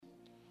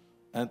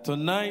And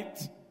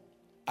tonight,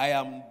 I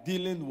am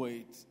dealing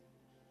with,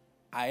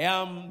 I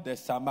am the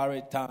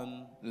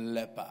Samaritan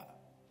leper.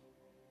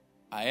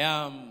 I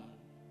am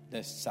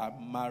the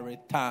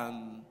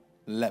Samaritan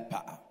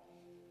leper.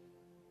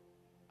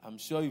 I'm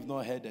sure you've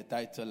not heard a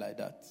title like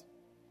that.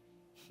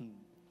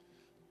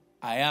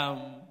 I am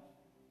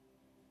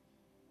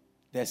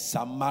the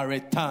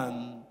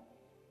Samaritan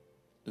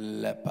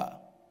leper.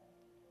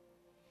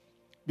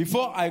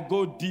 Before I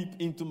go deep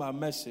into my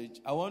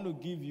message, I want to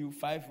give you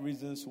 5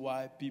 reasons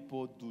why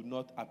people do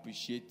not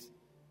appreciate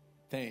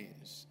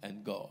things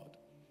and God.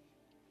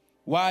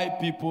 Why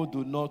people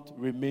do not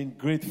remain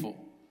grateful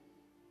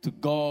to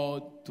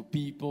God, to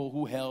people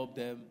who help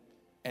them,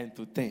 and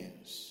to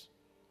things.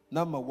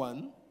 Number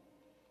 1,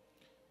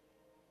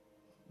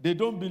 they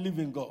don't believe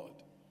in God.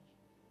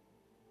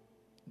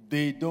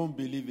 They don't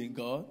believe in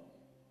God.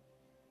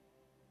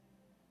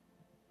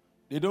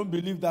 They don't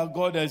believe that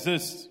God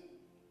exists.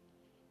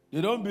 They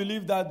don't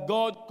believe that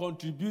God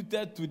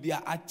contributed to their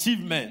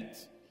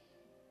achievement.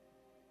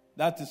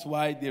 That is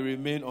why they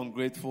remain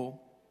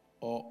ungrateful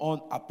or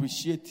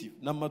unappreciative.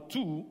 Number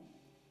 2,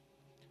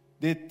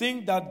 they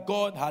think that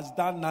God has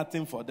done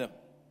nothing for them.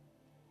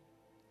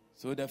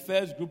 So the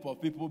first group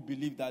of people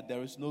believe that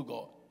there is no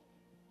God.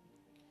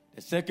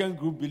 The second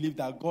group believe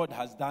that God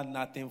has done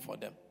nothing for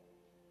them.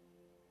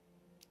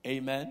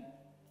 Amen.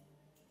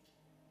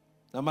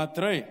 Number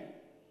 3,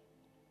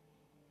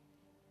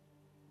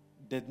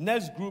 the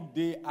next group,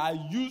 they are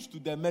used to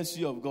the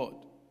mercy of God.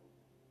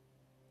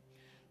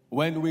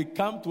 When we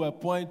come to a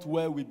point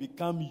where we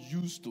become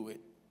used to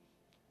it,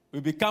 we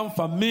become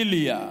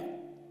familiar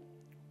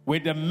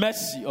with the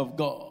mercy of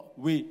God.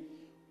 We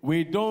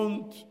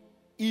don't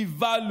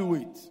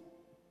evaluate.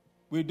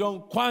 We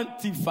don't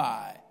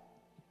quantify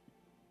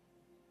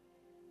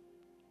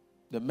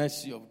the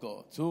mercy of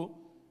God. So,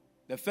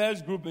 the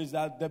first group is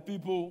that the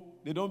people,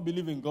 they don't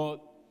believe in God.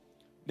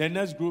 The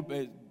next group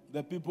is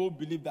the people who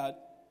believe that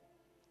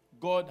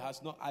God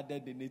has not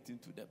added anything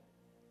to them.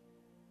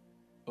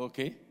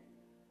 Okay?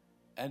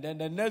 And then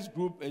the next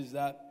group is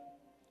that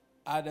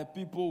are the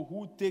people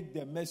who take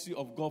the mercy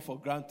of God for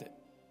granted.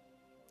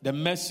 The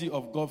mercy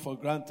of God for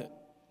granted.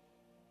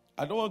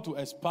 I don't want to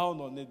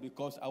expound on it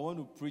because I want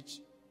to preach.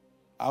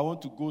 I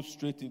want to go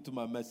straight into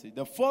my message.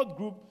 The fourth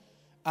group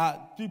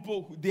are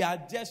people who, they are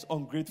just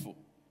ungrateful.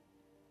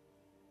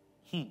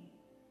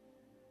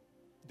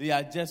 They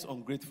are just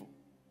ungrateful.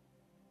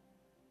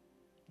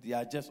 They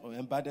are just,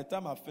 and by the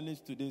time I finish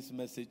today's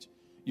message,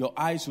 your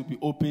eyes will be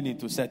open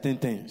into certain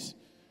things.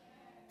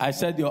 I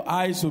said your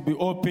eyes will be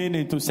open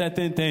into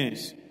certain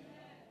things.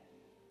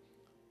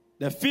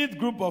 The fifth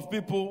group of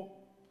people,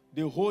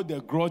 they hold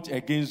a grudge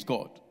against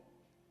God.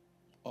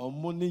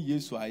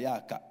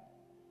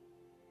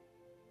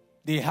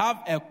 They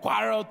have a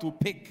quarrel to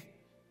pick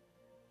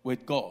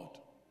with God.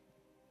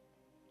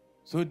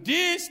 So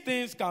these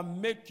things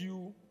can make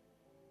you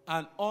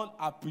an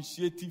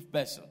unappreciative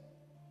person.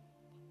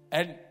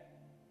 And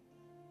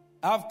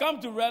I've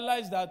come to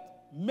realize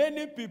that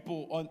many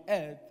people on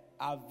earth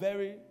are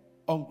very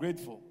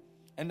ungrateful.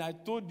 And I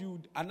told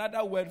you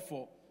another word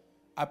for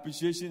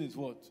appreciation is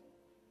what?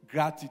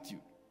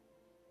 Gratitude.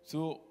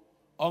 So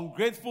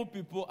ungrateful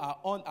people are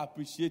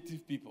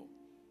unappreciative people.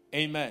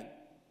 Amen.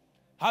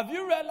 Have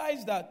you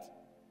realized that?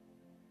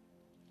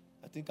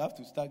 I think I have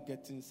to start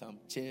getting some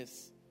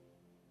chairs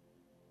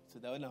so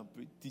that when I'm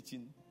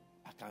teaching,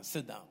 I can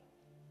sit down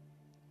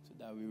so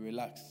that we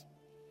relax.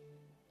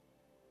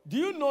 Do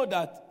you know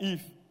that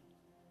if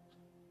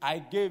I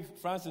gave you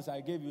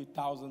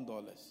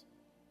 $1,000,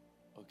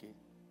 okay,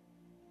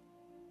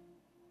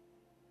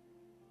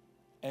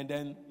 and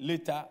then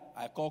later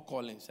I call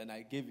Collins and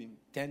I gave him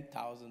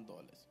 $10,000,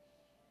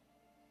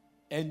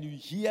 and you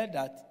hear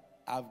that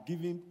I've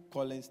given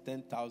Collins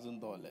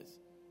 $10,000,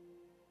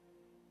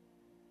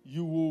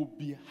 you will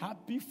be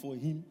happy for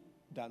him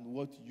than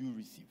what you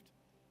received.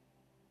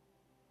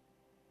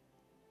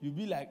 You'll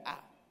be like,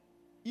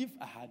 if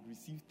I had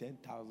received $10,000,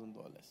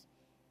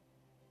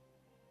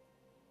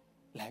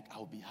 like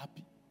I'll be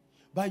happy.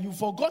 But you've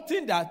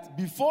forgotten that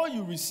before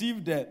you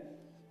received the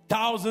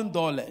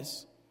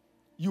 $1,000,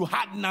 you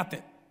had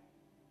nothing.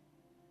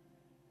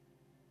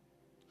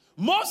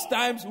 Most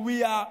times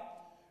we are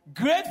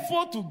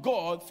grateful to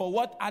God for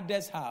what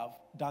others have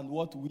than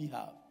what we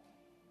have.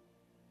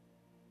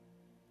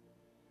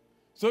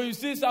 So you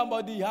see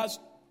somebody has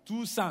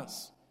 2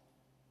 sons.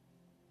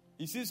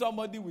 You see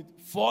somebody with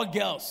 4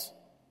 girls.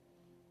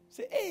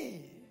 Say,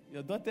 hey,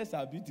 your daughters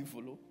are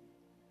beautiful.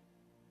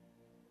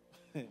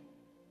 Oh.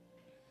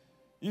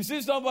 You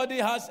see somebody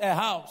has a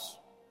house.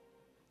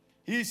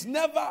 He's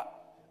never,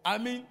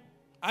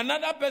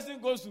 another person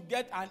goes to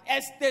get an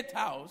estate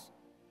house.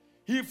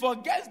 He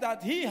forgets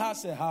that he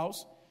has a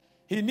house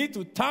he needs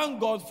to thank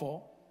God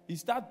for. He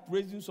starts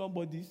praising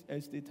somebody's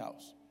estate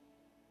house.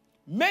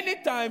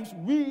 Many times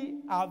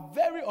we are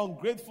very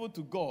ungrateful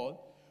to God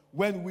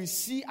when we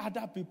see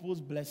other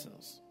people's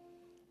blessings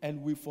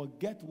and we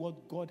forget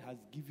what God has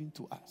given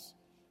to us.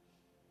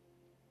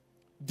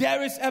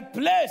 There is a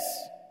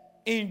place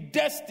in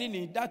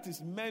destiny that is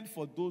meant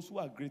for those who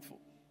are grateful.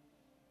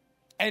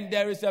 And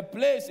there is a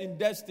place in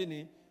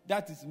destiny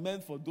that is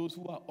meant for those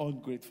who are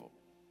ungrateful.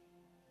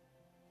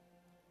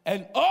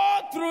 And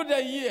all through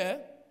the year,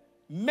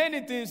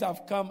 many things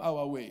have come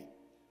our way.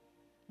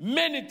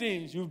 Many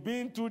things. You've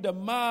been through the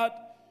mud.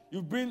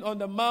 You've been on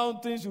the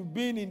mountains. You've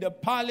been in the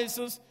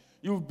palaces.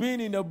 You've been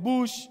in the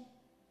bush.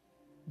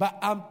 But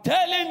I'm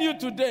telling you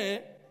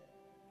today,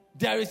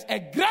 there is a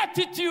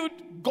gratitude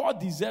God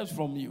deserves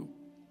from you.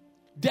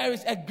 There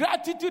is a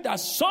gratitude that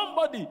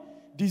somebody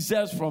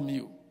deserves from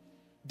you.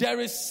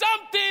 There is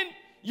something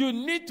you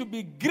need to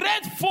be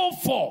grateful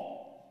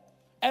for.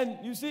 And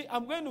you see,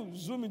 I'm going to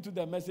zoom into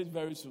the message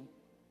very soon.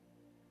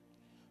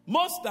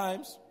 Most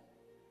times,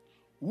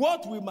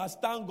 what we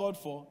must thank God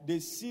for, they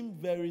seem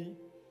very,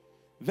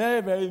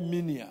 very, very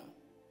menial.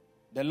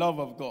 The love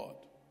of God,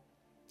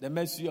 the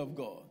mercy of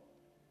God,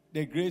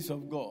 the grace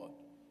of God,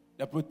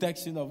 the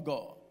protection of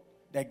God,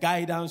 the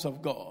guidance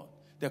of God,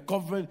 the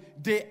covering.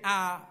 They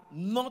are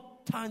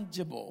not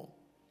tangible,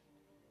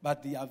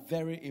 but they are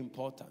very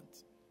important.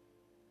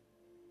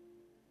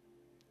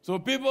 So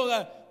people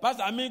that,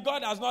 Pastor,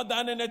 God has not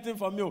done anything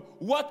for me.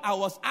 What I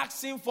was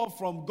asking for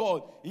from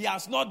God, He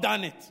has not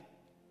done it.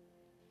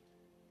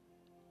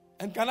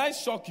 And can I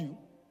shock you?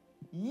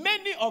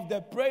 Many of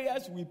the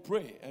prayers we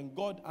pray and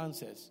God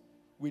answers,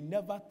 we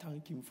never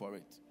thank Him for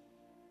it.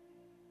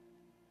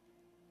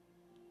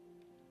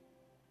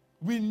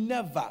 We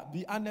never.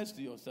 Be honest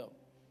to yourself.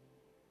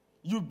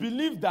 You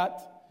believe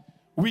that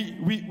we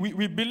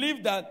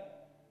believe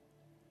that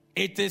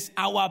it is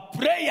our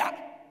prayer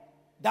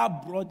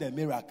that brought the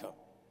miracle.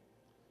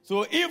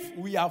 So if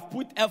we have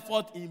put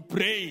effort in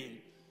praying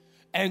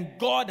and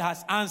God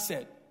has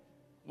answered,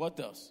 what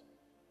else?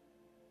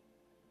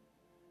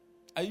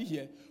 Are you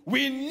here?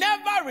 We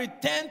never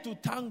return to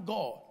thank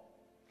God.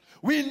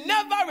 We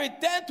never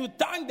return to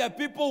thank the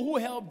people who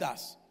helped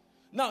us.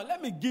 Now,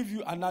 let me give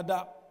you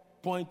another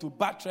point to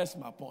buttress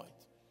my point.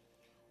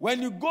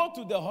 When you go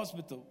to the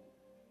hospital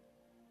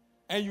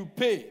and you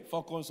pay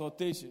for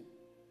consultation,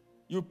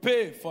 you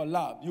pay for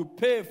lab, you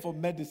pay for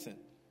medicine,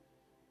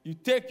 you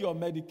take your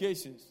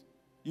medications,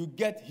 you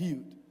get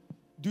healed.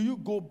 Do you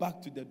go back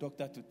to the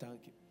doctor to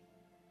thank him?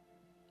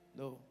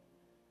 No.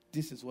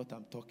 This is what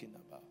I'm talking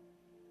about.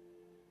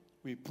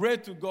 We pray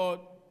to God.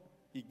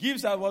 He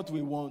gives us what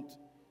we want.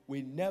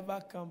 We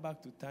never come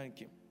back to thank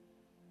Him.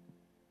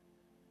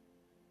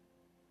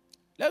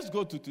 Let's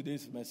go to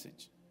today's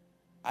message.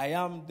 I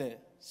am the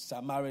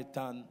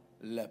Samaritan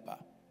leper.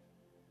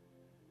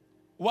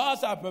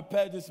 Whilst I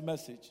prepared this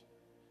message,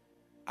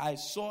 I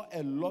saw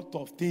a lot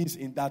of things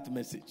in that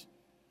message.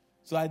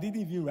 So I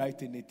didn't even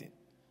write anything.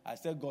 I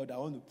said, God, I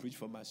want to preach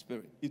from my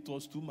spirit. It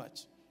was too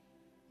much.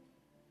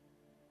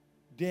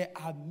 There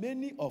are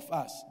many of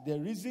us. The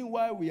reason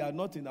why we are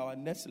not in our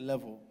next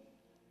level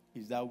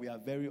is that we are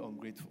very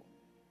ungrateful.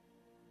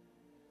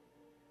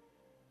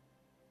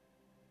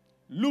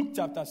 Luke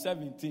chapter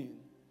 17,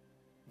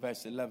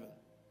 verse 11.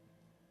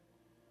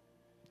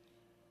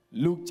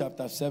 Luke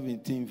chapter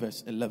 17,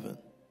 verse 11.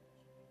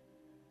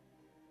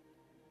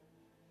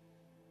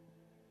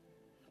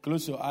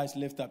 Close your eyes,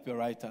 lift up your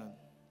right hand.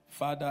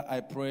 Father,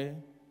 I pray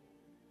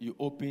you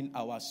open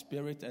our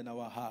spirit and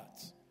our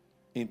hearts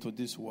into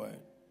this word.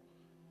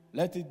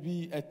 Let it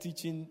be a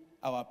teaching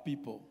our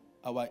people,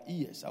 our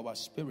ears, our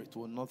spirit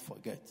will not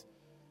forget.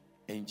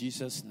 In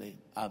Jesus' name,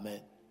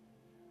 amen.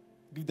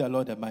 Give the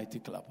Lord a mighty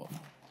clap of.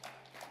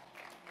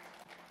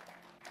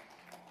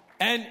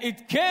 And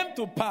it came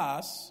to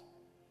pass,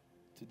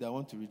 today I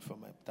want to read from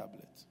my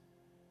tablet.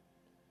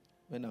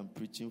 When I'm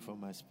preaching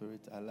from my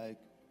spirit, I like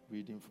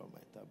reading from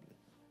my tablet.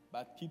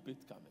 But keep it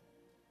coming.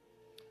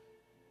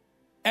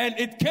 And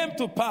it came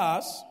to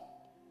pass,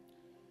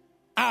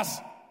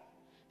 as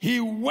he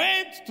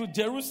went to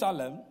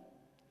Jerusalem,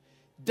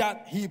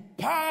 that he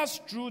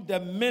passed through the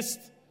midst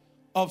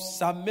of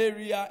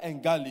Samaria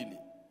and Galilee.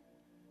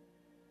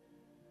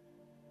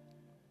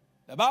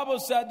 The Bible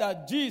said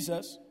that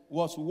Jesus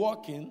was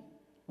walking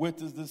with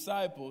his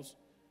disciples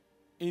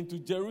into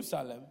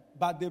Jerusalem,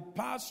 but they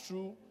passed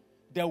through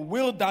the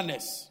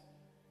wilderness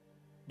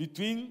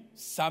between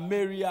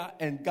Samaria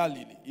and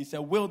Galilee. It's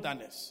a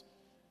wilderness.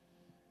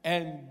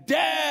 And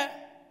there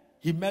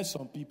he met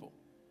some people.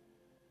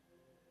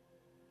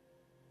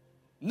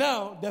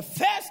 Now, the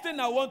first thing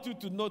I want you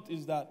to note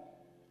is that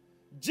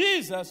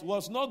Jesus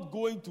was not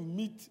going to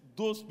meet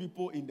those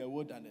people in the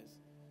wilderness.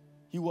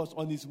 He was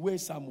on his way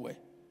somewhere.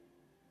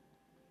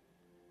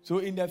 So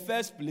in the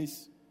first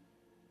place,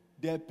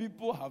 the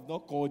people have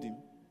not called him.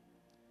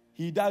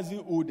 He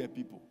doesn't owe the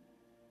people.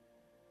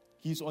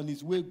 He's on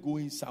his way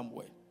going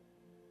somewhere.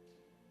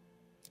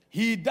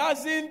 He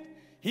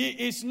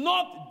is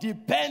not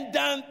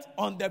dependent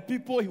on the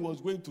people he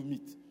was going to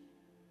meet.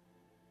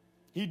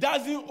 He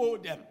doesn't owe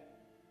them.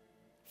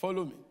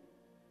 Follow me.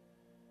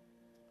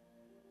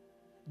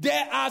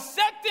 There are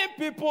certain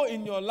people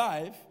in your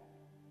life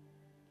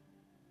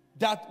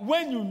that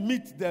when you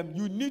meet them,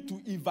 you need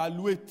to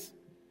evaluate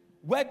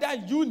whether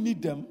you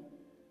need them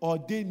or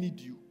they need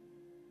you.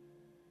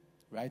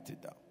 Write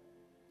it down.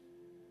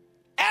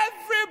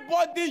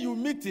 Everybody you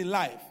meet in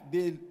life,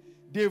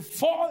 they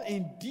fall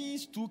in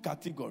these two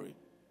categories.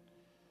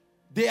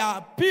 There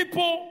are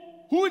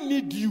people who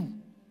need you,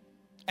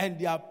 and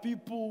there are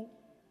people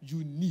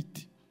you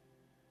need.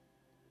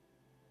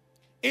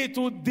 It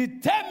will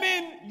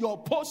determine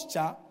your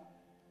posture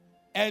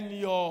and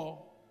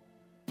your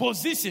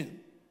position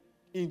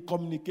in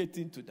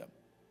communicating to them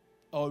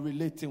or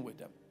relating with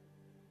them.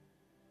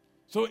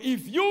 So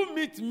if you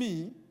meet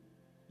me,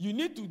 you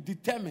need to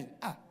determine,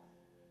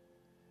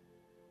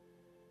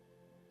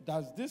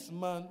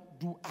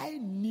 do I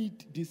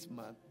need this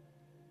man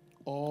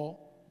or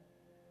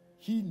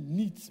he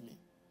needs me?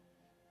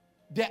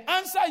 The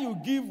answer you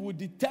give will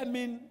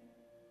determine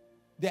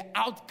the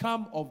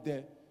outcome of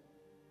the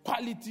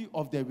quality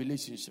of the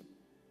relationship.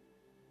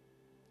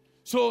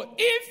 So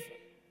if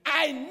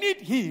I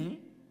need him,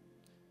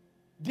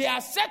 there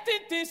are certain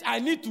things I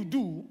need to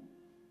do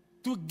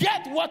to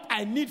get what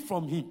I need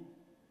from him.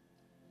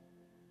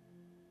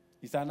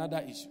 It's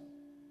another issue.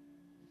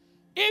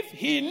 If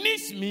he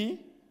needs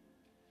me,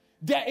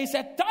 there is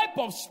a type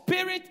of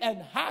spirit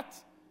and heart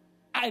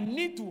I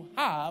need to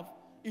have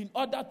in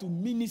order to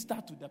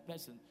minister to the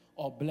person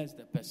or bless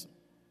the person.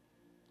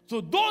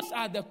 So those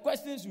are the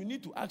questions you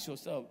need to ask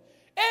yourself.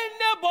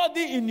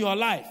 Anybody in your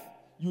life,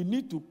 you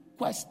need to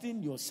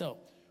question yourself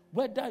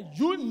whether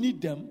you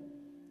need them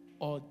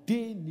or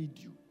they need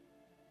you.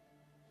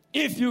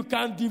 If you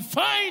can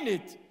define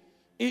it,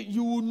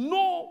 you will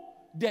know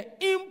the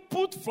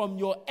input from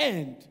your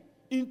end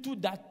into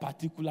that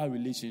particular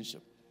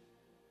relationship.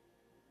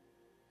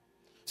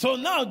 So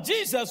now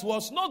Jesus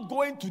was not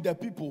going to the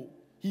people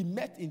he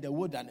met in the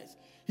wilderness.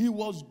 He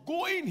was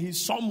going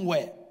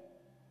somewhere.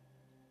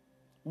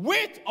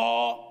 With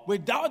or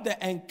without the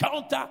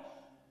encounter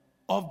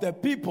of the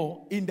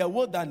people in the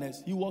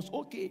wilderness, he was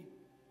okay.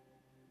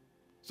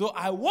 So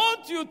I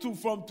want you to,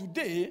 from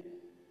today,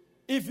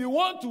 if you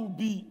want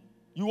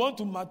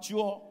to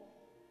mature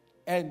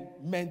and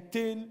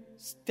maintain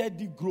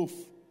steady growth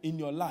in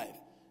your life,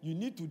 you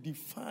need to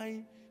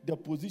define the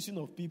position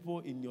of people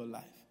in your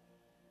life.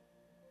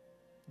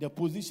 The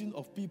position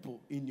of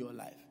people in your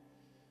life.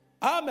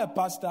 I'm a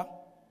pastor.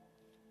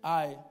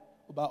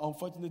 But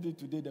unfortunately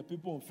today, the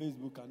people on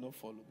Facebook cannot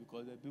follow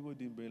because the people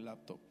didn't bring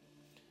laptop.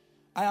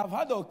 I have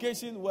had the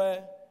occasion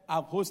where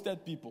I've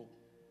hosted people.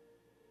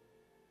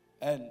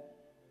 And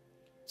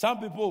some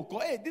people will call,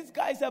 hey, this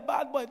guy is a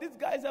bad boy, this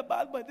guy is a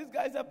bad boy, this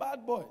guy is a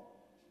bad boy.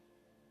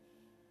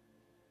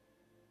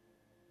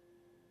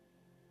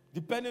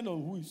 Depending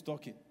on who is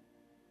talking.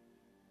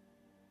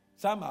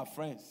 Some are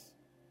friends.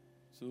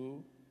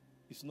 So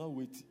it's not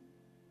weighty.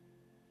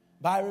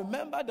 But I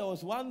remember there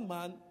was one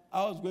man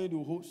I was going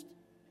to host.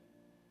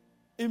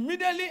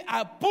 Immediately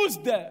I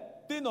pushed the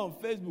thing on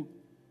Facebook.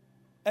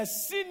 A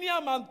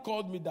senior man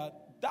called me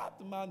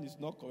that man is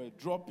not correct.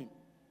 Drop him.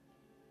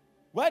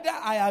 Whether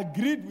I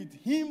agreed with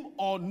him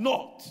or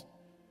not,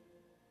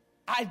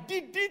 I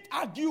didn't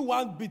argue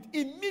one bit.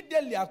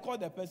 Immediately I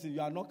called the person,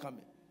 you are not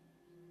coming.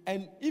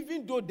 And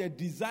even though the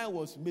design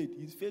was made,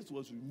 his face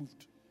was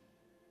removed.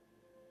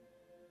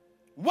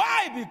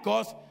 Why?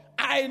 Because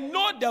I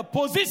know the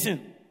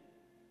position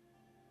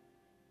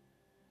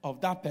of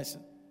that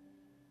person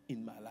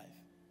in my life.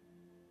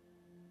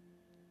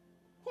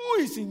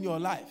 Who is in your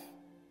life?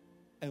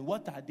 And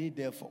what are they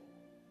there for?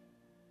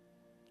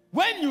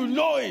 When you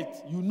know it,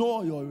 you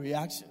know your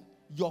reaction.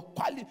 Your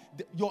quality,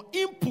 your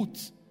input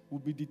will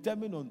be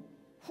determined on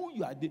who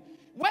you are there.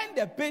 When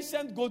the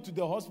patient goes to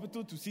the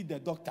hospital to see the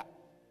doctor,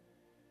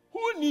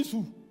 who needs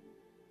who?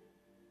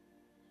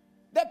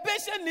 The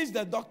patient needs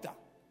the doctor.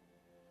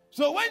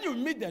 So when you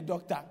meet the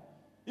doctor,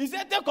 he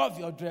said, take off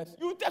your dress.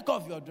 You take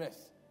off your dress.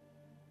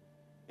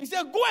 He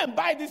said, go and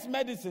buy this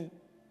medicine.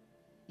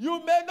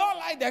 You may not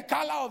like the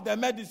color of the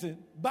medicine,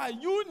 but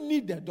you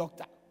need the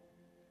doctor.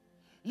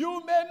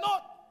 You may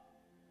not.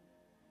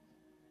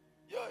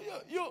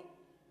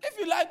 If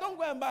you like, don't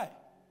go and buy.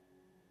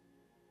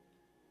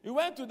 He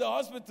went to the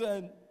hospital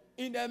and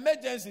in the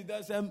emergency,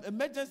 there's an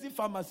emergency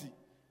pharmacy.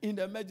 In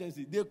the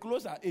emergency, they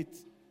close at 8.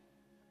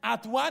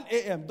 At 1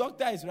 a.m.,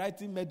 doctor is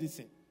writing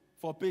medicine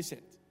for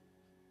patient.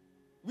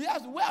 We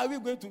asked, where are we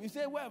going to? He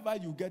said, wherever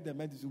you get the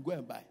medicine, go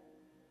and buy.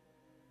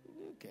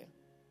 Okay.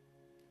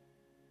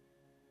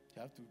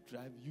 You have to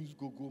drive, use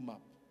Google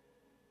Map.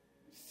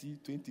 See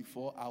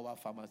 24-hour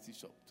pharmacy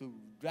shop. So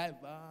drive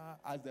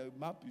as the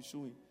map is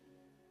showing.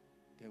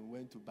 Then we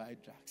went to buy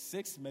drugs.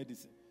 6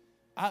 medicine.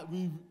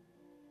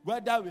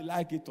 Whether we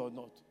like it or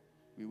not,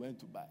 we went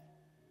to buy.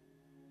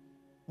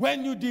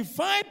 When you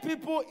define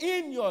people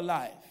in your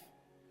life,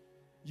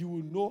 you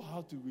will know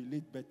how to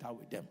relate better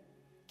with them.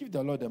 Give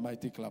the Lord a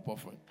mighty clap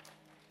offering.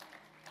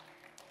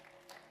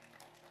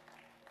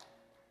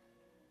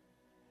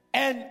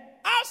 And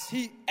as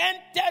he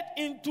entered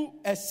into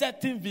a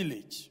certain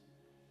village,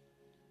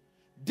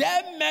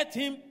 there met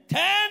him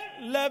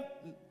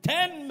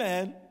 10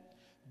 men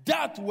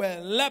that were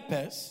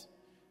lepers,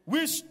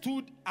 which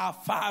stood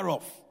afar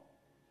off.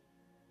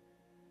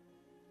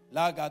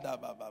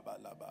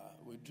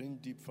 We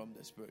drink deep from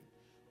the Spirit.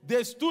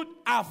 They stood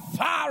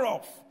afar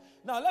off.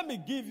 Now let me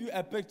give you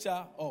a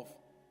picture of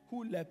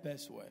who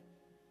lepers were.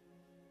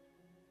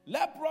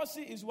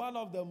 Leprosy is one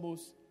of the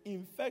most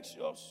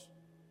infectious,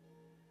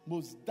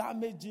 most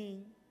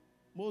damaging,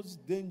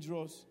 most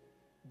dangerous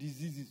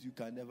diseases you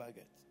can ever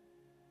get.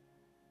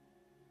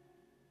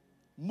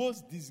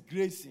 Most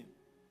disgracing.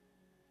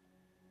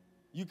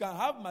 You can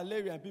have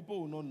malaria and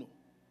people will not know.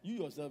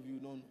 You yourself, you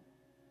don't know.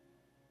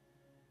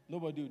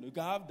 Nobody will know. You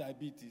can have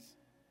diabetes.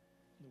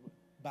 Nobody.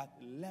 But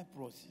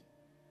leprosy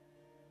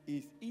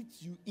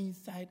eats you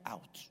inside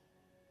out.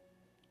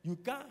 You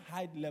can't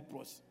hide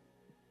leprosy.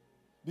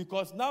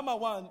 Because number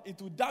one,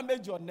 it will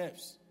damage your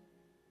nerves.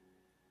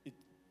 It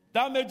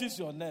damages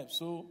your nerves.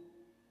 So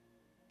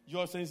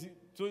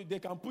they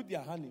can put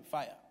their hand in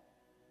fire.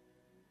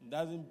 It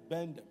doesn't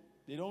burn them.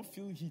 They don't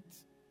feel heat.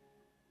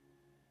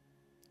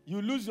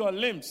 You lose your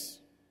limbs.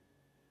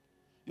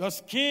 Your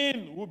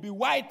skin will be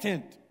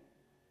whitened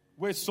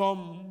with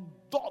some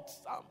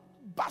dots, some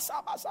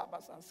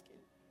basa skin.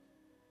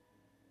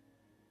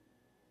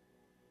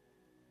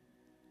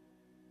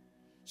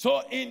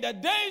 So in the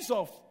days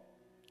of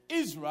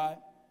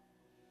Israel,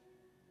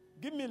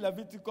 give me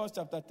Leviticus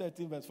chapter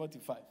 13, verse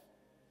 45.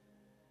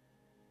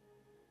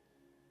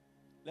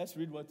 Let's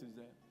read what is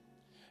there.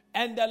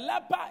 And the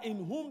leper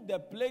in whom the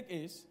plague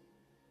is,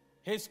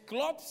 his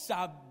cloth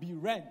shall be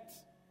rent,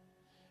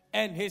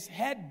 and his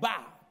head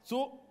bowed.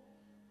 So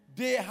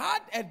they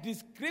had a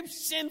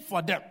description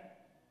for them.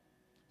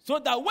 So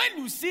that when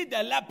you see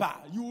the leper,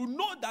 you will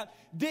know that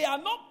they are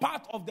not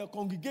part of the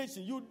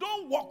congregation. You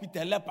don't walk with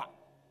a leper.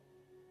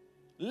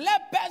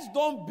 Lepers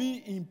don't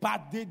be in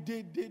part. They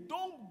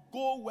don't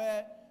go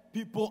where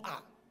people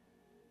are.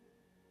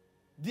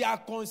 They are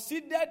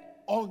considered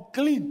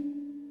unclean.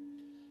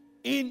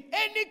 In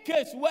any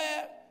case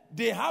where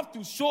they have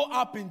to show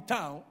up in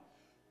town,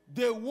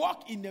 they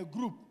walk in a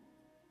group.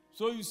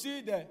 So you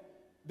see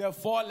the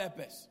 4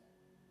 lepers.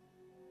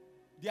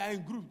 They are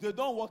in groups. They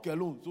don't walk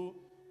alone.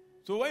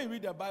 So when you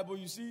read the Bible,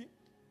 you see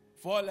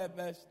 4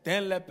 lepers,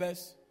 10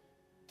 lepers,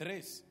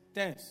 3,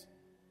 10s,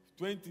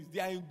 20s. They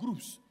are in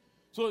groups.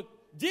 So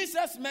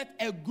Jesus met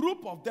a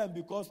group of them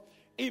because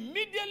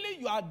immediately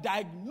you are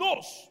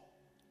diagnosed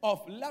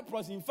of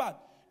leprosy. In fact,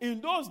 in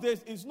those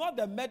days, it's not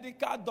the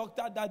medical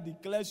doctor that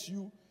declares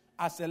you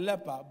as a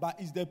leper, but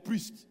it's the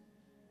priest.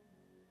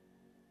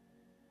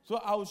 So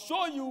I'll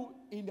show you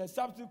in the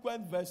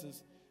subsequent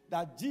verses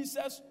that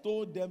Jesus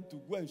told them to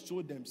go and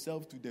show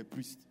themselves to the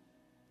priest.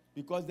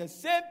 Because the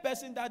same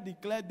person that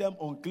declared them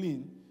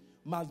unclean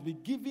must be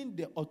given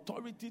the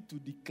authority to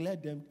declare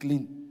them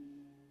clean.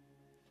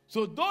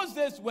 So those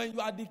days when you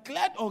are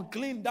declared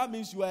unclean, that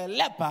means you are a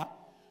leper,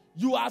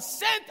 you are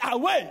sent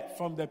away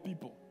from the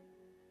people.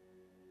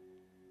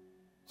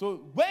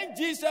 So when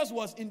Jesus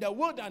was in the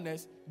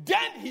wilderness,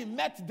 then he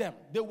met them.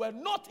 They were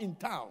not in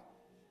town.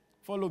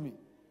 Follow me.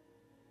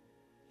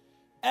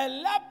 A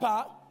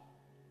leper,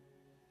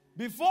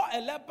 before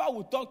a leper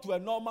will talk to a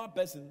normal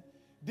person,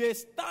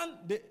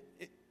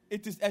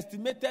 it is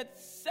estimated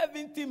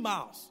 70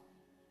 miles.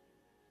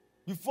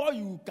 Before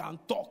you can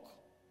talk,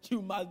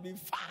 you must be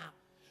far.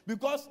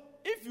 Because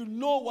if you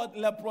know what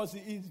leprosy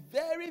is,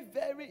 very,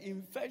 very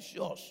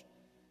infectious.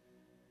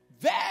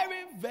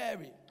 Very,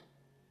 very.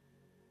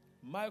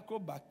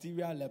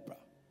 Microbacterial lepra.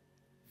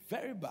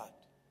 Very bad.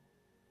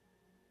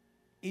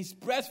 It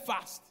spreads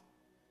fast.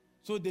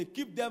 So they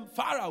keep them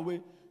far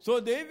away. So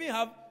they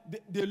even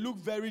they look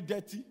very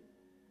dirty.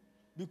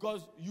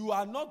 Because you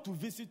are not to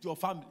visit your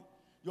family.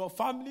 Your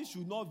family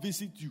should not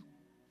visit you.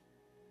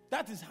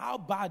 That is how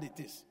bad it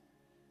is.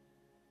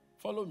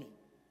 Follow me.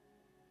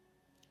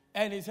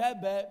 And his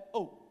head bare.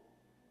 Oh,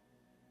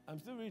 I'm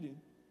still reading.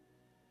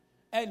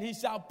 And he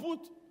shall put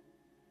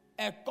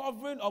a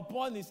covering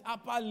upon his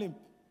upper limb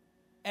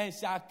and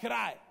shall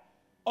cry,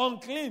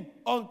 unclean,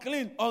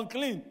 unclean,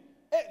 unclean.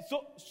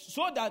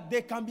 So that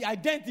they can be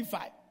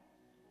identified.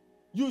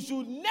 You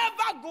should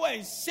never go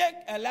and shake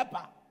a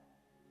leper.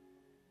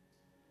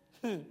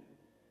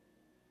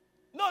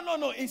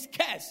 No, it's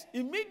cursed.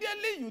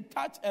 Immediately you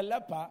touch a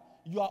leper,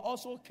 you are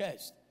also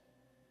cursed.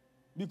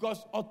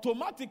 Because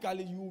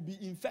automatically you will be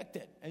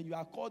infected and you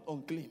are called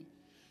unclean.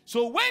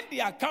 So when they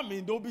are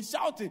coming, they'll be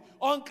shouting,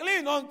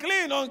 unclean,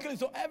 unclean, unclean.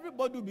 So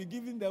everybody will be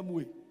giving them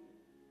way.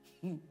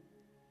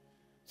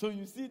 So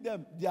you see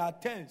them, they are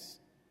 10s,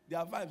 they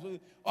are 5s. So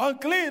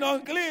unclean,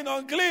 unclean,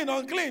 unclean,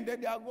 unclean.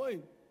 Then they are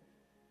going.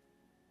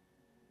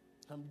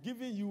 I'm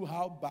giving you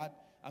how bad.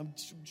 I'm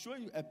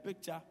showing you a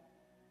picture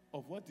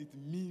of what it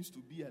means to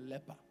be a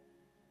leper.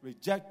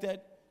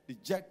 Rejected,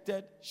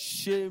 dejected,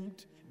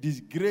 shamed,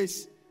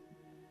 disgraced.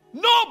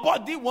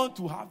 Nobody wants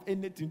to have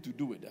anything to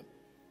do with them.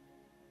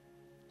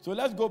 So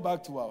let's go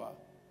back to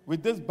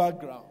with this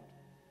background.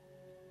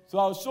 So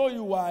I'll show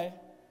you why.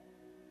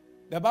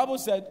 The Bible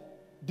said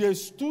they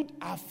stood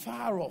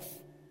afar off.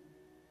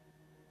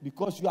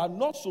 Because you are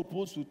not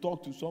supposed to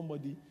talk to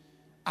somebody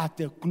at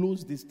a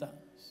close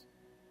distance.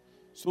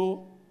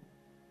 So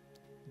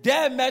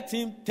there met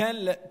him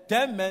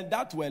 10 men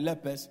that were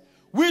lepers,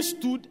 which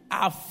stood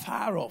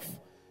afar off.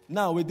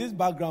 Now with this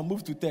background,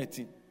 move to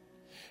 13.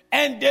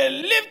 And they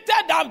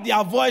lifted up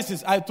their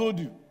voices, I told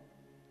you.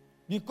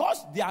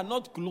 Because they are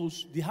not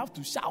close, they have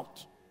to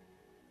shout.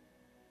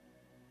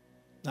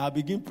 Now I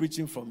begin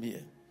preaching from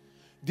here.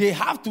 They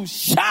have to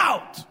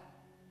shout.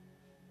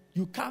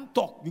 You can't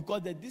talk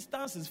because the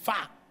distance is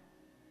far.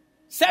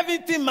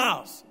 70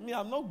 miles.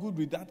 I'm not good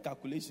with that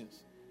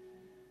calculations.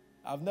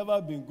 I've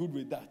never been good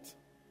with that.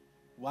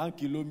 1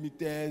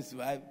 kilometer,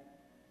 right?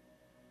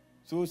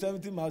 So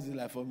 70 miles is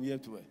like from here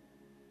to where?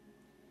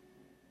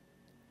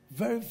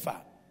 Very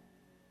far.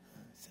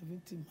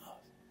 70 miles.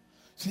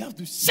 So you have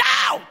to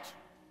shout.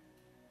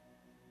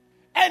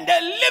 And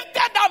they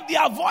lifted up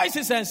their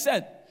voices and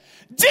said,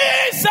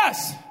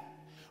 Jesus,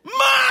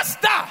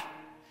 Master,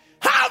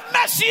 have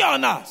mercy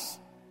on us.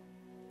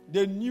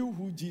 They knew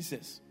who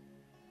Jesus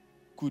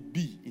could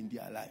be in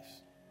their lives.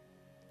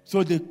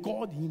 So they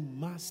called him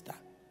Master.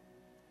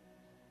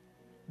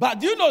 But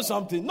do you know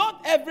something?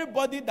 Not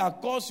everybody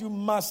that calls you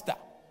Master,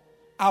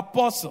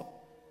 Apostle,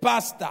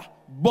 Pastor,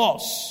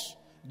 Boss,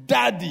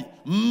 Daddy,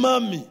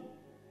 Mommy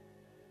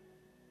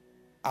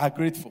are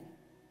grateful.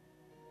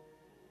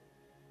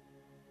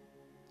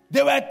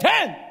 They were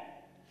 10.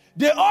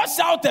 They all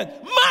shouted,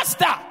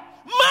 Master,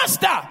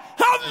 Master,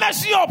 have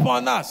mercy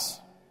upon us.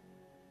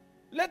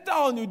 Later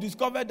on, you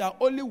discovered that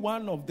only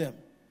one of them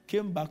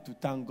came back to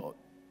thank God.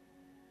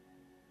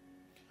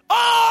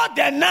 All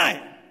the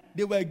 9,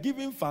 they were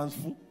giving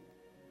fanciful.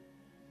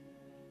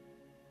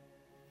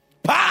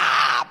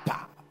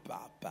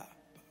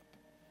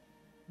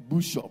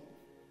 Bishop.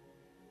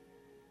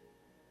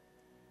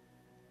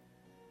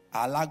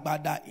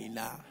 Alagbada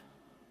ina.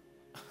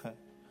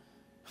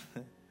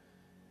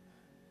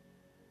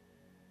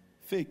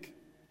 Fake.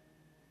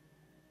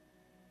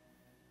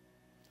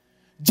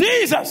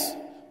 Jesus,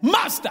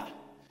 Master,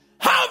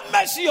 have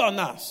mercy on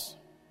us.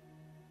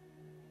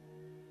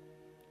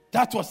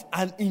 That was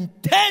an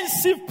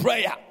intensive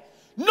prayer.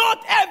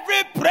 Not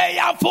every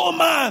prayerful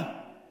man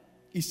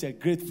is a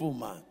grateful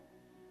man.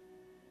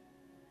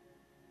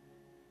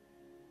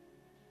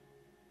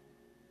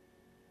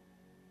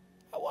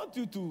 I want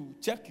you to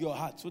check your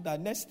heart so that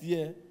next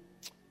year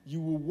you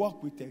will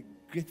walk with a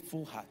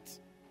grateful heart,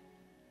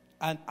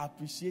 an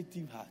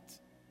appreciative heart,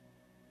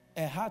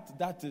 a heart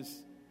that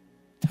is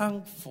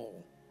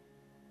thankful,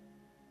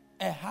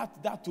 a heart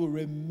that will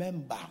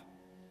remember.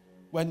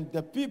 When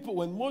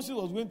Moses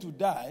was going to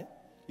die,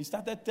 he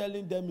started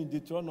telling them in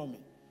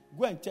Deuteronomy,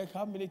 go and check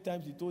how many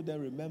times he told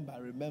them, remember,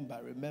 remember,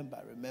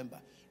 remember, remember.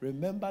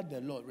 Remember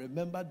the Lord,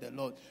 remember the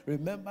Lord,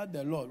 remember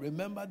the Lord,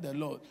 remember the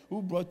Lord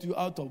who brought you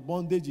out of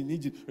bondage in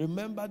Egypt.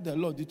 Remember the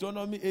Lord.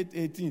 Deuteronomy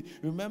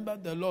 8:18. Remember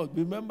the Lord,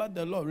 remember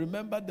the Lord,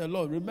 remember the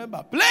Lord,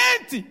 remember.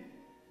 Plenty.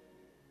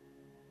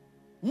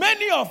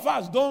 Many of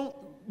us don't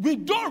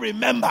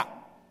remember.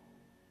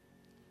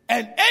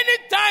 And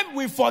anytime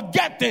we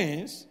forget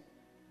things,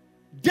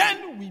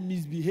 then we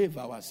misbehave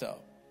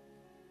ourselves.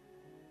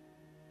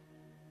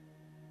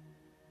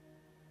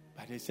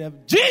 But they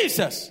said,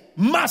 Jesus,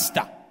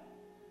 Master,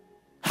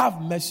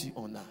 have mercy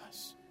on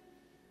us.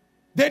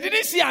 They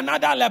didn't see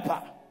another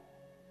leper.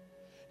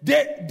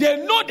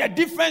 They know the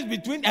difference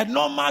between a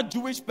normal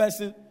Jewish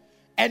person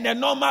and a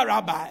normal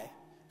rabbi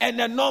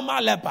and a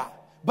normal leper.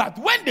 But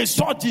when they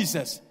saw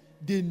Jesus,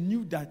 they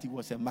knew that he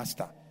was a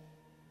master.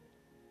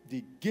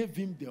 They gave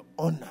him the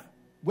honor.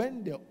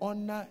 When the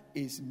honor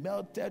is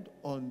melted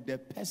on the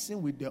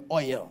person with the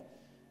oil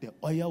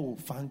will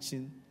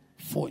function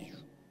for you.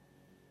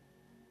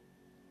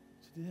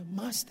 So they said,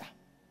 Master.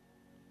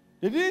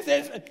 They didn't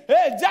say,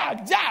 hey,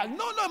 Jack.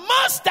 No,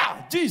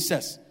 Master.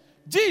 Jesus,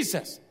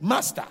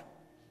 Master.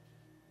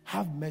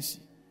 Have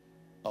mercy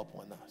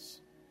upon us.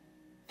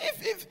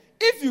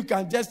 If you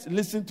can just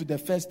listen to the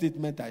first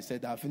statement I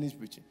said, I'll finish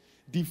preaching.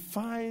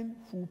 Define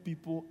who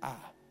people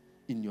are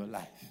in your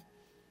life.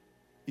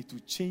 It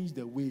will change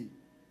the way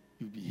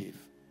you behave.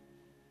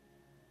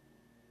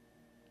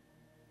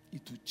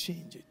 It will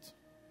change it.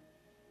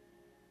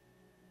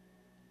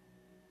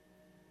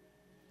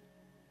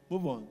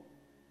 Move on.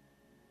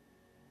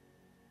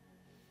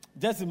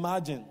 Just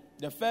imagine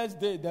the first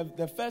day,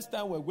 the first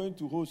time we're going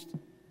to host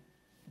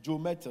Joe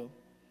Metal,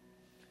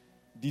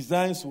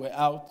 designs were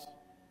out,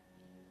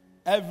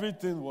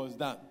 everything was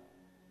done,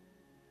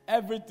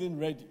 everything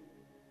ready.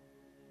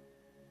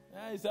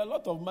 It's a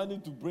lot of money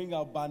to bring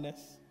out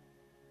banners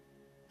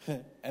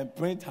and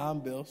print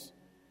handbills.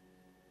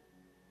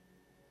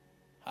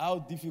 How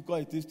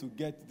difficult it is to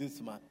get this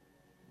man.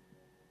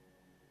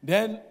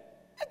 Then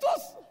it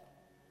was,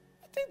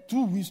 I think,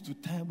 2 weeks to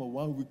time or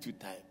 1 week to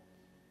time.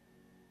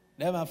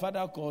 Then my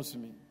father calls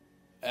me.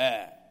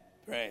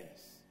 Praise.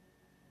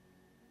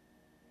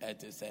 And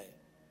to say,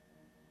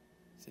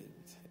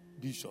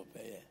 Bishop,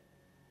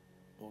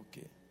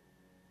 okay.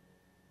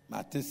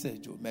 Mate say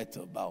Joe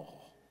Metal Bao.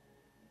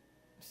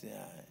 Say,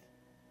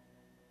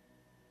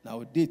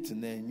 now date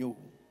na you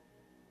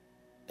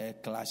a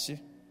clash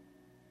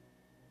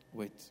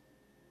with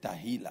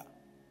Tahila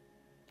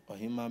or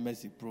Hima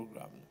Mercy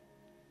program.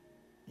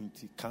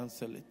 Into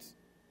cancel it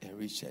and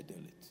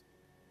reschedule it.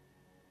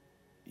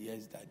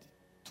 Yes, Daddy.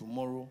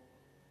 Tomorrow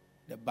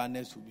the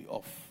banners will be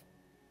off.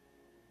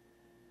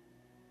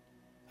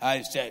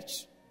 Hi,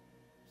 church.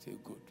 Say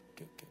good.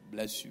 Okay.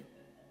 Bless you.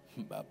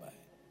 Bye-bye.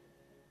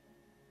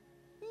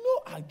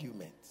 No,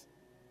 argument.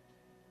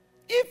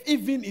 If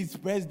even his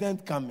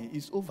president coming,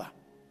 it's over.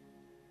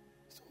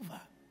 It's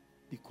over.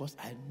 Because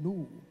I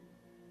know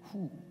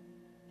who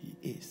he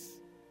is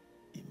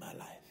in my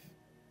life.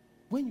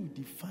 When you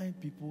define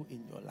people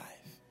in your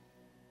life,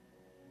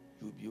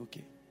 you'll be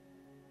okay.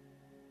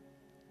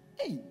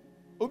 Hey,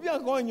 Obi are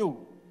going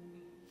you.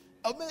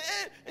 No.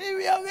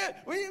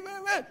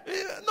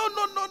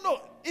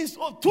 It's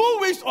 2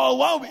 weeks or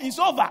 1 week. It's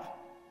over.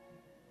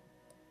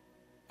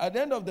 At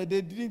the end of the day,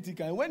 didn't he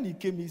come? When he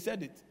came, he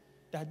said it.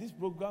 That this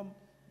program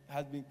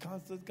has been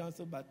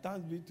cancelled, but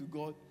thanks be to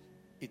God,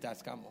 it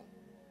has come on.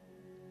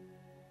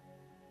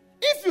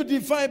 If you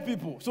define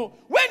people, so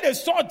when they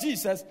saw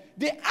Jesus,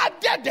 they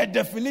added the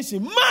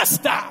definition,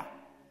 Master,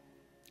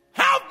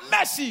 have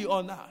mercy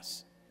on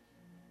us.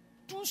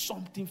 Do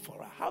something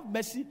for us. Have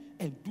mercy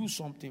and do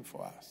something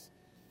for us.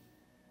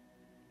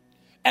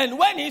 And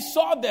when he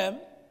saw them,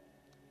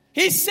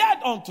 he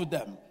said unto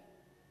them,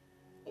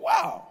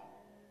 wow.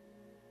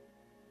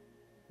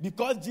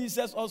 Because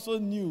Jesus also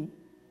knew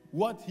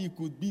what he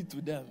could be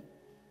to them.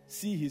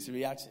 See his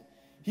reaction.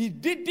 He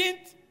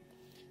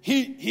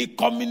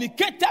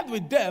communicated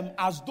with them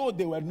as though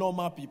they were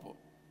normal people.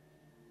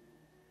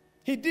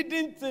 He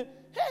didn't say,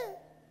 hey,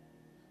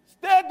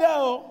 stay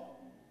there.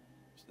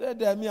 Stay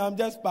there. Me, I'm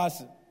just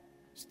passing.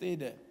 Stay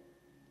there.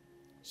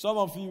 Some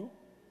of you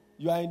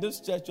are in this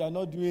church, you are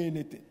not doing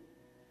anything.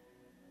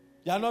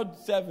 You are not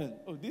serving.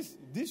 Oh, this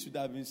should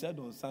have been said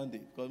on Sunday,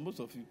 because most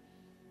of you,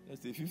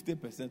 let's say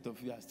 50%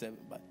 of you are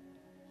serving. But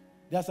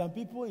there are some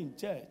people in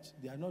church,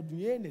 they are not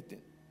doing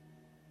anything.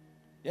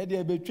 Yeah,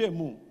 they betray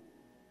more.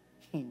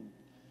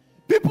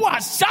 People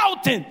are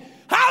shouting,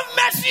 have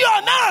mercy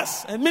on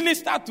us, and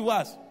minister to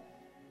us.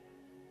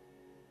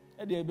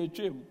 Yeah, they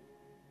betray more.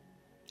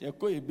 They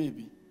call a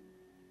baby.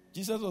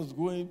 Jesus was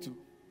going to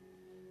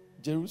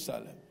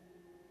Jerusalem.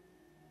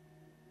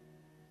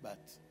 But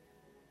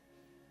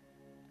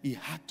he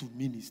had to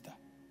minister.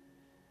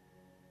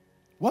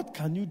 What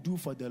can you do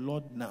for the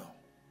Lord now?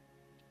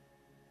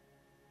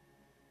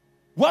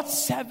 What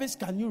service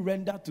can you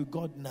render to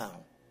God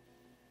now?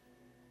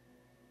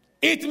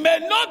 It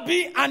may not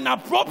be an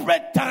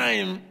appropriate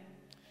time.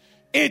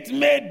 It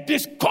may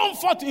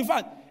discomfort you. In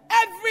fact,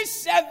 every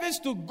service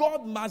to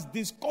God must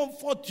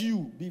discomfort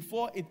you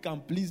before it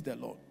can please the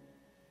Lord.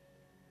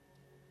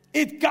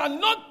 It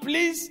cannot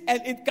please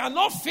and it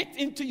cannot fit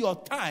into your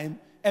time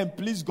and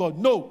please God.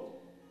 No.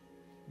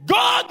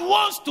 God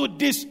wants to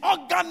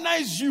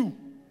disorganize you.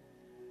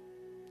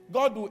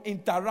 God will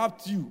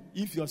interrupt you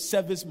if your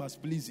service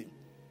must please him.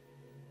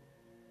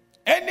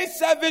 Any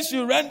service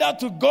you render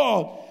to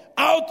God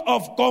out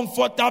of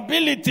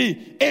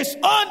comfortability is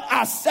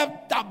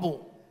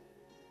unacceptable.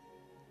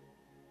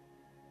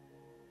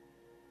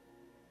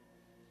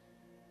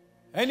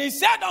 And he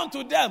said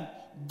unto them,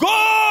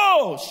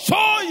 go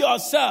show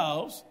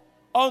yourselves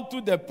unto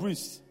the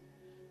priest.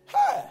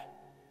 Hey.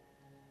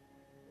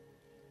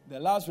 The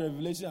last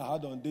revelation I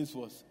had on this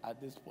was at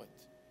this point.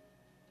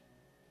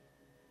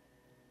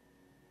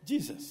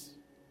 Jesus,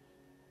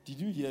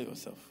 did you hear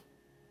yourself?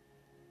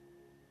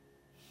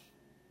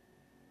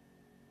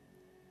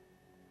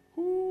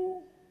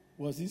 Who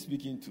was he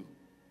speaking to?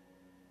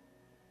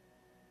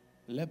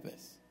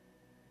 Lepers.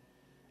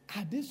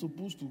 Are they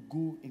supposed to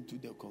go into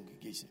the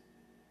congregation?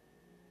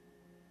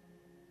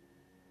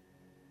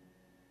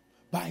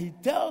 But he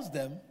tells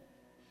them,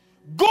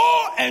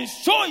 go and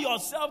show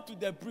yourself to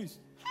the priest.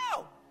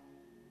 How?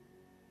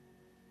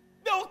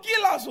 They will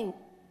kill us. Oh.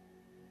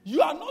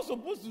 You are not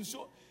supposed to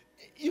show.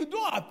 You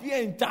don't appear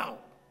in town.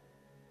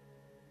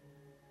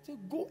 Say,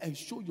 go and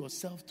show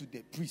yourself to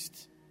the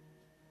priest.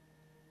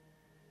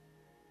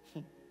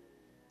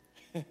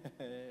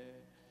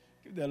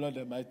 Give the Lord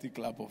a mighty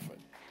clap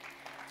offering.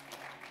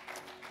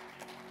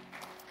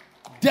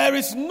 There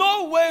is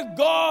no way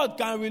God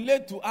can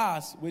relate to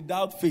us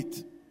without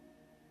faith.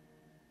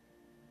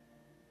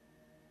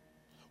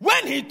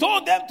 When he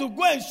told them to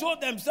go and show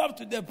themselves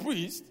to the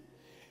priest,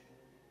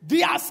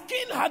 their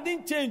skin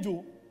hadn't changed.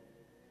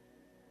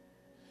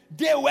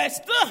 They were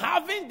still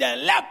having the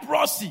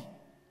leprosy.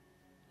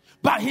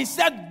 But he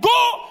said,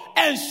 go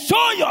and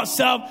show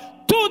yourself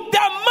to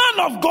the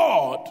man of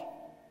God.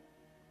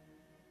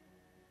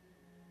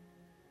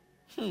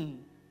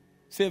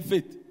 Say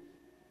faith.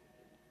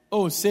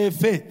 Oh, say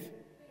faith.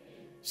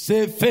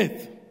 Say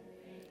faith.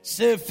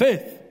 Say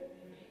faith.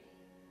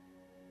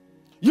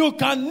 You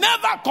can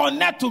never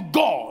connect to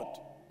God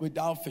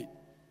without faith.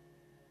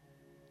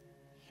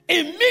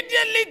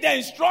 Immediately the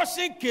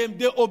instruction came,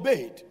 they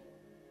obeyed.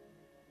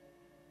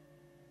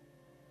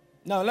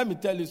 Now let me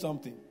tell you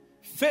something.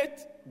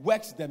 Faith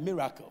works the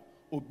miracle.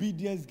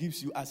 Obedience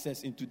gives you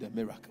access into the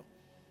miracle.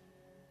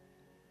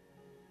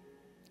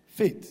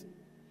 Faith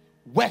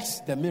works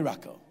the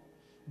miracle,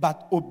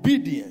 but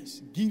obedience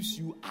gives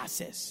you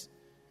access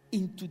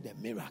into the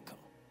miracle.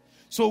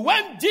 So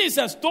when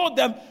Jesus told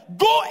them,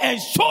 go and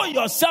show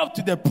yourself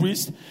to the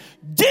priest,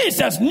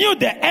 Jesus knew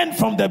the end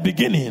from the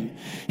beginning.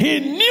 He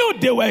knew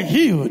they were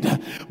healed,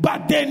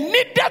 but they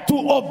needed to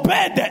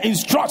obey the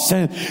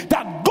instruction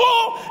that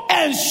go and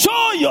and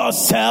show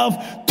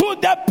yourself to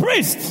the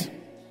priest.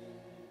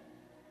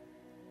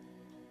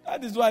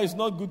 That is why it's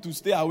not good to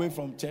stay away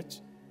from church.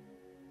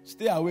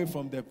 Stay away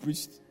from the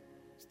priest.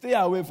 Stay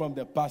away from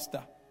the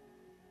pastor.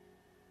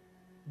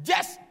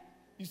 Just,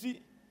 you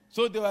see,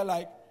 so they were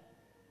like,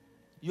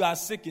 you are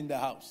sick in the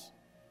house.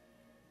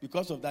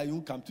 Because of that, you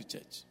won't come to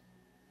church.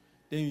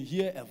 Then you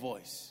hear a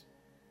voice.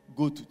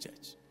 Go to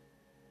church.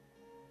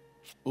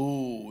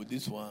 Oh,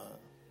 this one.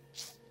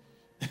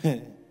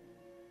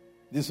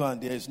 This one,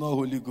 there is no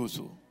Holy Ghost.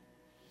 So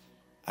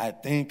I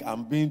think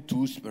I'm being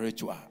too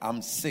spiritual.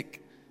 I'm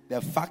sick.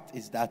 The fact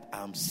is that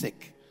I'm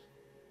sick.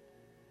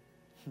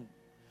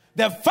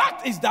 The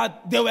fact is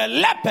that they were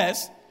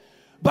lepers,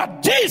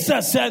 but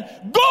Jesus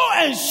said, go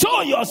and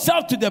show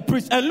yourself to the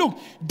priest. And look,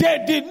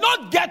 they did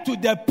not get to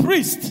the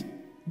priest.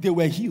 They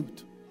were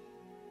healed.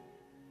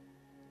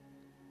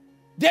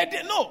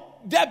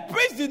 The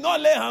priest did not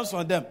lay hands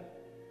on them.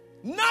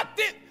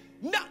 Nothing.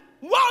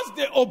 Once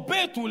they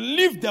obeyed to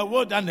leave the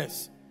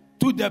wilderness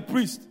to the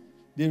priest,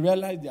 they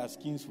realized their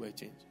skins were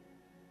changed.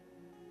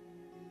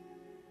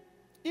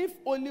 If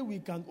only we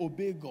can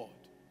obey God.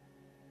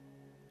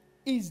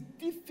 It's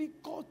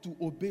difficult to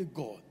obey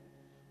God,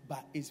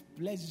 but it's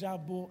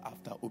pleasurable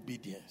after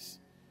obedience.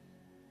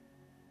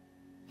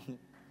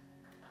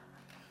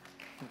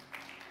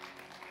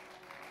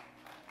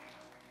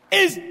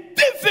 It's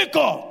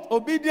difficult.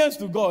 Obedience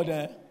to God.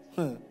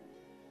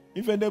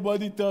 If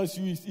anybody tells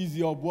you it's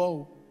easy or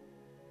well,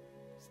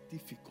 it's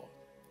difficult.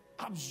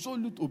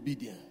 Absolute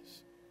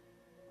obedience.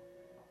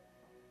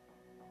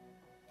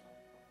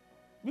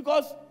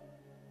 Because,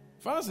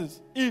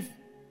 Francis, if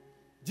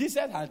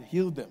Jesus had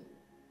healed them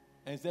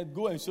and said,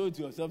 go and show it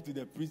yourself to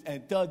the priest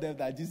and tell them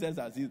that Jesus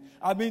has healed.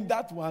 I mean,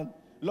 that one,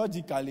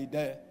 logically,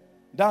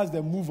 that's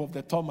the move of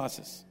the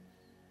Thomases.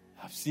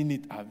 I've seen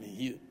it, I've been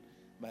healed.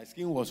 My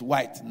skin was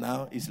white,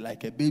 now it's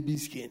like a baby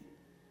skin.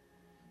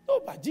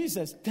 No, but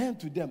Jesus turned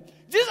to them.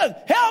 Jesus,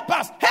 help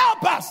us,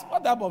 help us.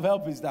 What type of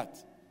help is that?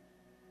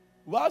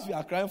 Whilst we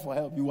are crying for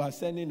help, you are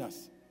sending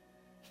us.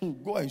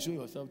 Go and show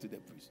yourself to the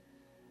priest.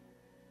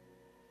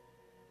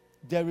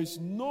 There is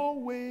no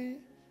way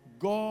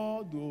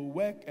God will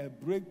work a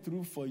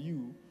breakthrough for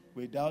you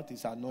without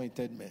his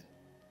anointed men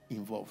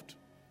involved.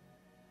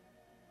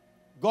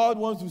 God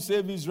wants to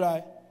save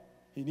Israel.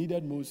 He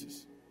needed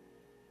Moses.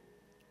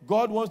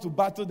 God wants to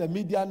battle the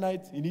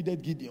Midianites. He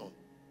needed Gideon.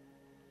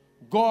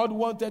 God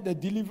wanted the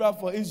deliverer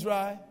for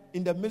Israel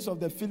in the midst of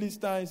the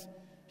Philistines.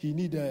 He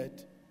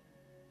needed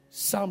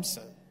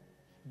Samson.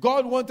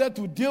 God wanted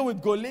to deal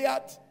with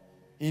Goliath.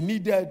 He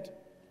needed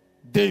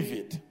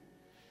David.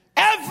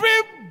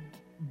 Every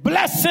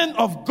blessing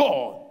of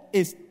God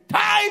is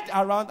tied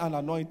around an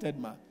anointed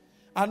man.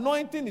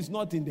 Anointing is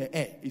not in the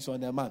air, it's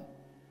on a man.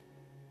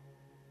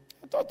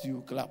 I thought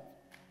you clap.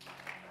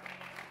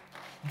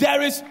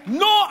 There is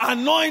no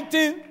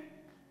anointing.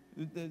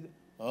 There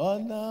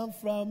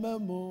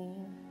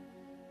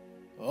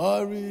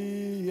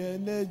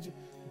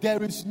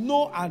is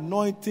no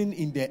anointing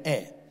in the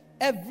air.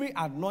 Every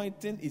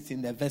anointing is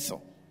in the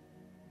vessel.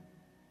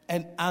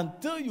 And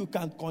until you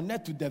can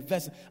connect to the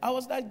vessel, I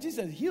was like,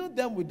 Jesus, heal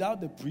them without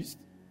the priest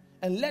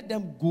and let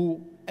them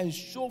go and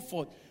show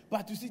forth.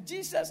 But you see,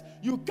 Jesus,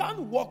 you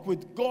can't walk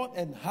with God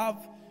and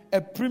have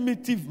a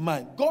primitive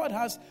mind. God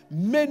has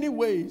many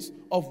ways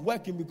of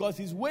working because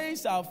his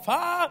ways are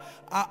far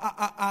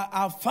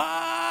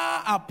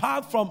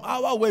apart from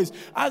our ways.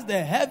 As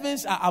the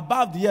heavens are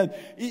above the earth,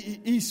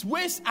 his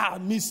ways are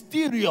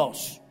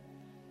mysterious.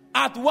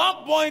 At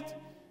one point,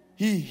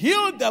 he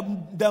healed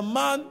the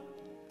man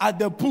at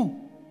the pool.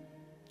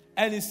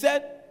 And he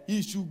said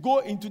he should go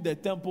into the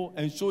temple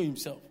and show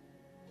himself.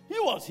 He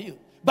was healed.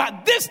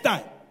 But this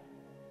time,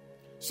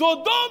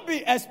 so don't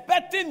be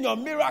expecting your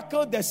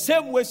miracle the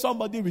same way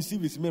somebody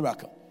received his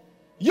miracle.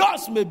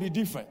 Yours may be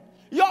different.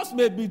 Yours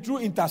may be through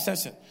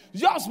intercession.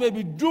 Yours may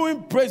be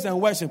doing praise and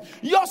worship.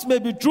 Yours may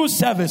be through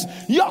service.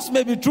 Yours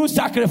may be through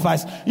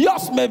sacrifice.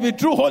 Yours may be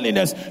through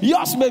holiness.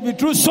 Yours may be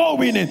through soul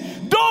winning.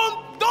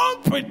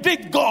 Don't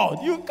predict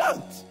God. You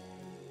can't.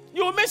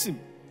 You'll miss him.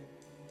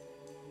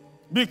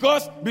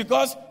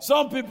 Because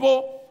some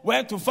people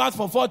went to fast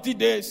for 40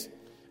 days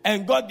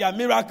and got their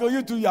miracle.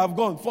 You too, you have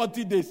gone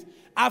 40 days.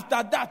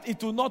 After that,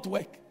 it will not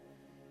work.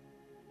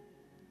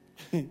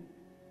 It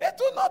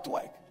will not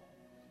work.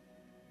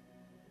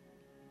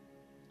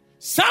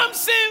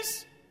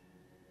 Samson's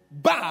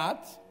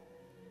baths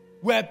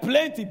were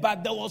plenty,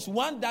 but there was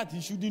one that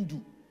he shouldn't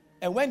do.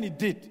 And when he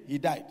did, he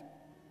died.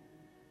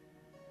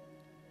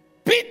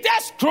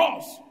 Peter's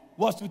cross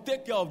was to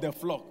take care of the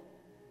flock,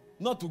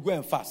 not to go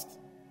and fast.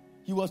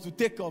 He was to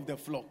take care of the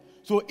flock.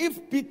 So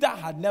if Peter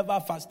had never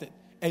fasted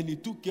and he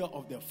took care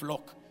of the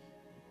flock,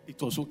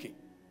 it was okay.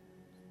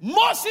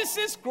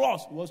 Moses'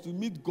 cross was to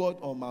meet God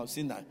on Mount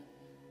Sinai.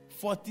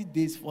 40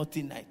 days,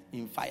 40 nights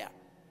in fire.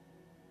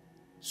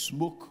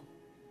 Smoke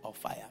of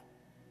fire.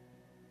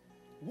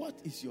 What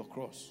is your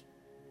cross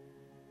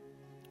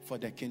for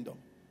the kingdom?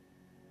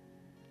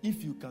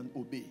 If you can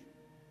obey,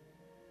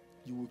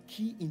 you will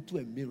key into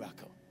a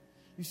miracle.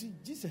 You see,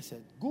 Jesus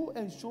said, go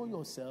and show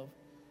yourself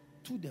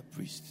to the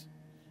priest.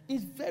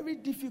 It's very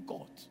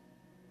difficult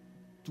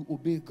to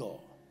obey God.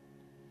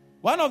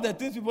 One of the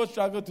things people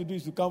struggle to do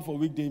is to come for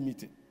weekday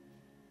meeting.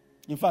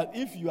 In fact,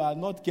 if you are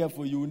not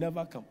careful, you will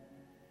never come.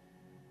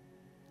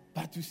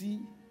 But you see,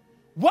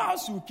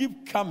 whilst you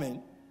keep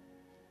coming,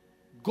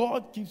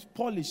 God keeps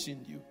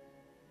polishing you.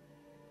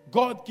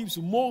 God keeps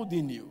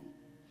molding you.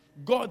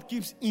 God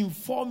keeps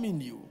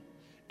informing you.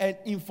 And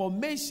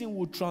information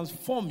will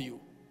transform you.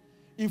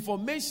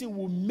 Information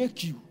will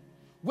make you.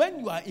 When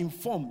you are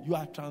informed, you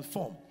are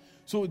transformed.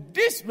 So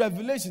this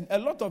revelation, a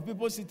lot of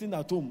people sitting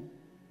at home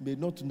may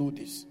not know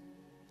this.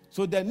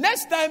 So the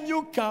next time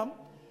you come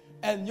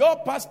and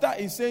your pastor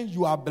is saying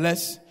you are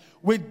blessed,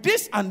 with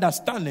this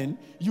understanding,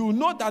 you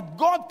know that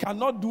God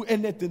cannot do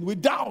anything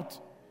without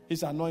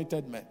his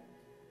anointed man.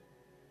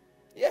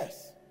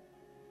 Yes.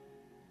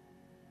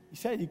 He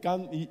said he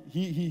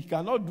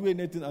cannot do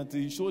anything until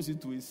he shows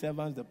it to his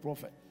servants, the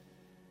prophet.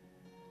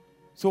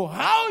 So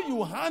how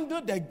you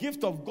handle the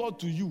gift of God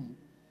to you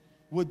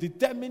will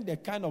determine the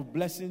kind of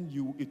blessing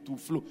it will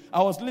flow.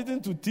 I was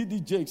listening to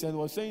T.D. Jakes and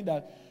was saying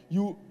that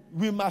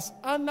we must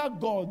honor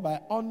God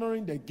by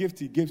honoring the gift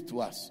he gives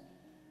to us.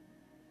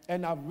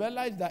 And I've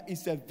realized that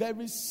it's a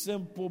very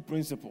simple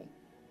principle.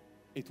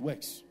 It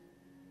works.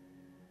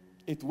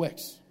 It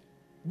works.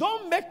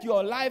 Don't make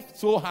your life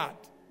so hard.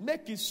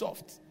 Make it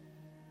soft.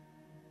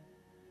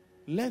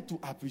 Learn to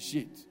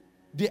appreciate.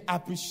 They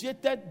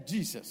appreciated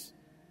Jesus.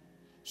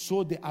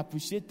 So they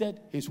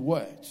appreciated his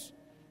words.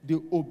 They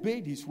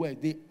obeyed his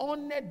word. They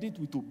honored it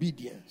with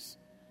obedience.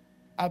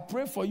 I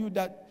pray for you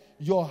that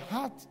your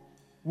heart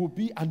will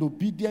be an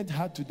obedient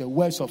heart to the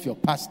words of your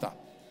pastor.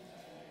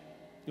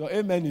 Your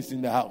amen is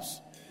in the house.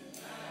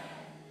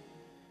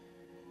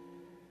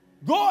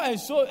 Go and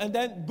show, and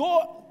then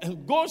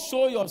go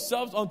show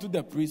yourselves unto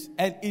the priest.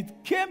 And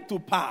it came to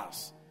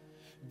pass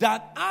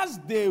that as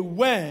they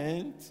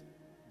went,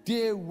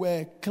 they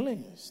were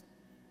cleansed.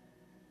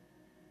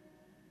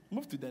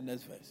 Move to the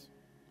next verse.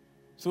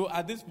 So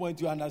at this point,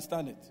 you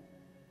understand it.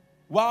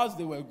 Whilst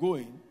they were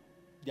going,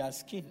 their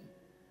skin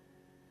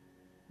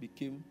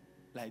became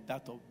like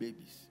that of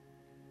babies.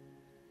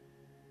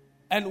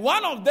 And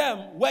one of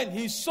them, when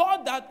he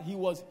saw that he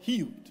was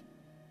healed,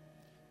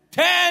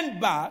 turned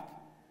back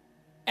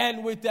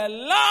and with a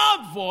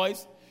loud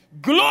voice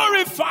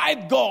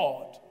glorified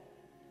God.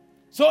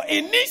 So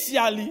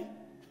initially,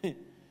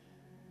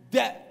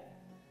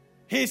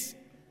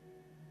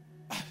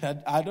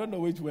 I don't know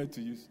which word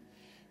to use.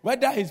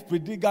 Whether his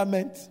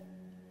predicament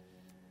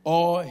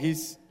or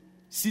his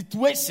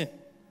situation.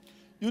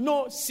 You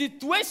know,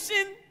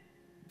 situation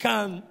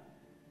can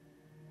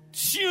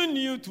tune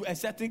you to a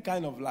certain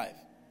kind of life.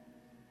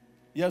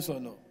 Yes or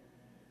no?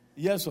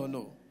 Yes or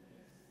no?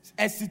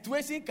 A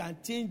situation can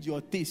change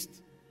your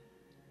taste.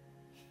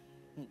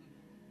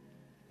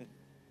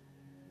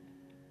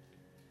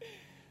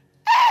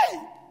 Hey!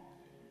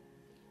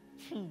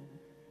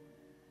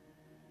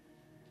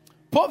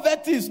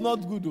 Poverty is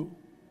not good, though.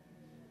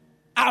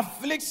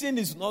 Affliction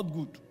is not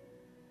good.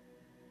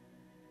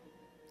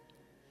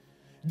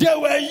 They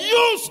were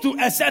used to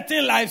a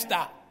certain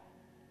lifestyle.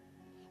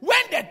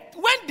 When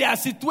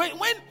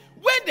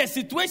the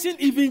situation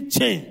even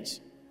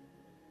changed,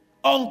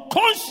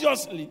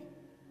 unconsciously,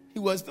 he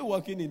was still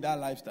working in that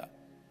lifestyle.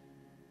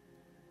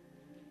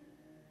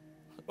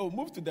 Oh,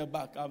 move to the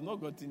back. I've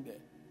not gotten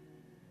there.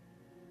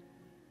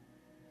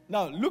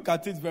 Now, look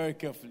at it very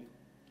carefully.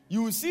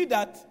 You will see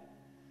that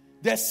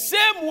the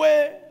same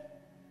way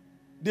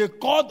they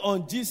called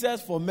on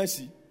Jesus for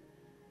mercy,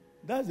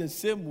 that's the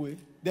same way.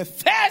 The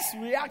first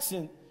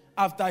reaction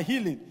after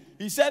healing,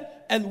 he said,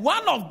 and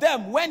one of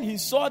them, when he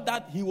saw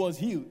that he was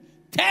healed,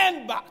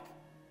 turned back.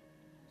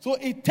 So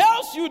it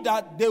tells you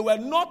that they were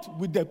not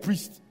with the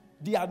priest.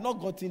 They had not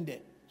gotten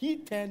there. He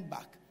turned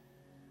back.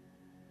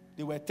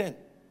 They were 10.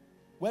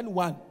 When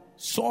one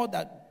saw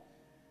that,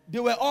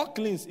 they were all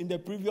cleansed in the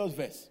previous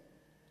verse.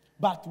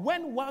 But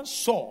when one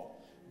saw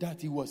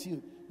that he was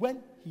healed,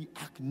 when he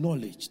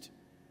acknowledged.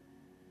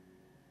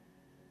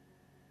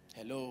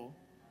 Hello?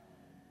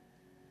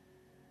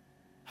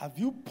 Have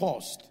you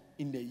paused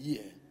in the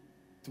year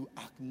to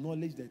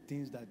acknowledge the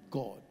things that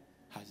God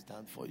has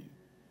done for you?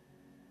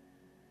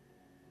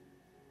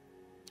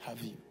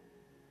 Have you?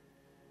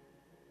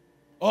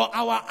 Or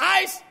our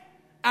eyes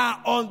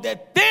are on the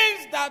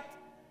things that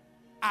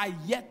are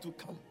yet to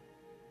come.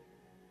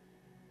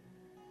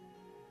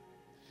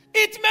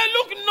 It may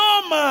look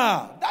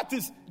normal.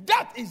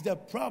 That is the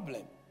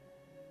problem.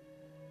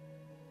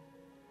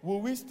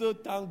 Will we still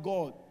thank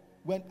God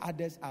when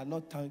others are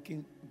not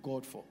thanking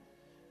God for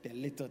the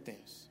little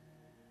things?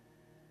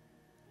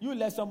 You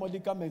let somebody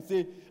come and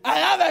say, I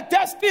have a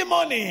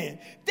testimony.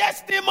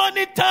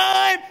 Testimony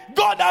time.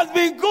 God has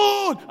been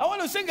good. I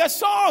want to sing a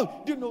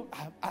song. You know,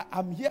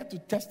 I'm here to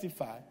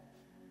testify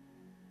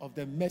of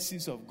the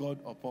mercies of God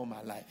upon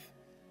my life.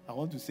 I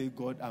want to say,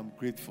 God, I'm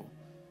grateful.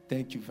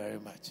 Thank you very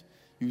much.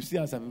 You see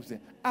how some people say,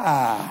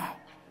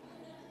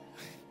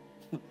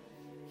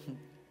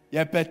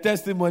 your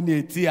testimony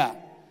is here.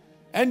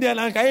 And then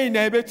I can't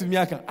able to me.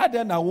 I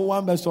then I want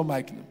one best of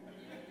my.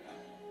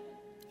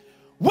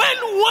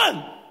 When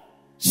one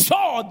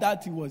saw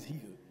that he was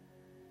healed.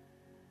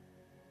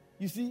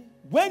 You see,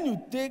 when you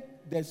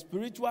take the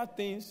spiritual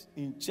things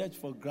in church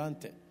for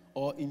granted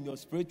or in your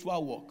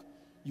spiritual walk,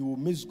 you will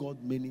miss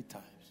God many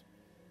times.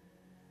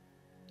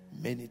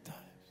 Many times.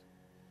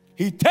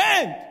 He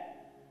turned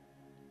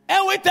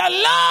and with a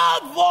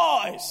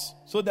loud voice.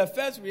 So the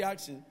first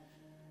reaction,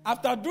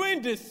 after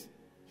doing this,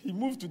 he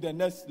moved to the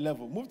next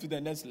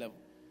level.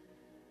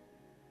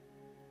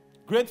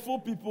 Grateful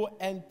people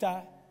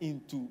enter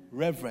into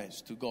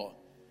reverence to God.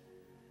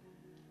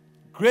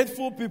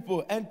 Grateful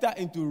people enter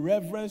into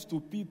reverence to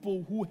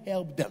people who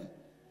help them.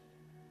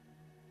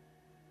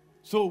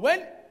 So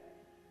when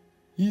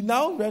he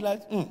now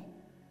realized,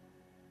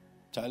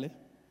 Charlie,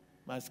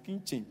 my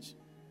skin changed.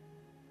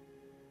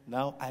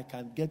 Now I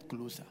can get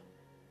closer.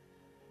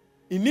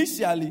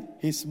 Initially,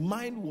 his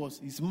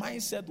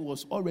mindset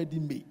was already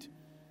made.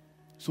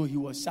 So he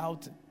was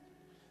shouting.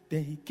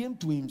 Then he came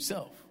to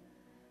himself.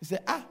 He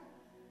said,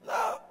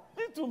 now,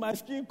 me too, my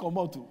skin come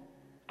out too.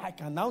 I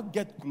can now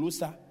get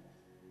closer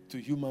to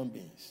human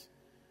beings.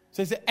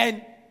 So he said,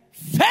 and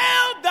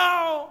fell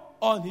down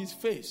on his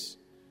face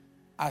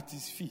at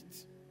his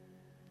feet.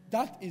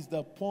 That is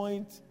the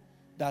point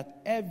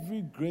that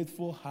every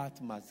grateful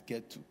heart must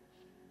get to.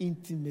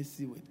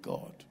 Intimacy with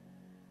God.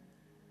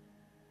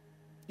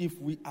 If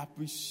we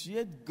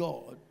appreciate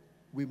God,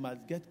 we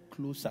must get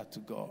closer to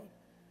God.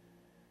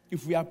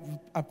 If we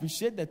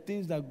appreciate the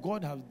things that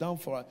God has done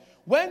for us.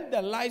 When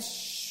the light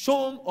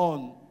shone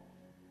on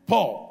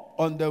Paul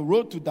on the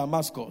road to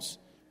Damascus,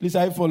 please,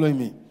 are you following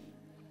me?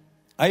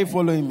 Are you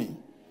following me?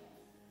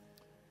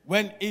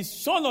 When it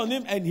shone on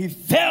him and he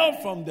fell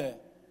from the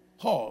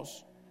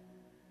horse,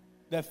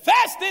 the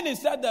first thing he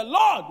said, the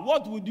Lord,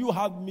 what would you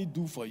have me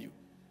do for you?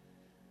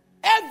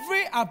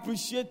 Every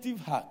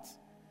appreciative heart,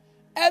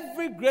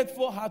 every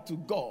grateful heart to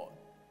God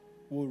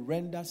will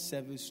render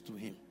service to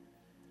him.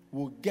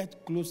 Will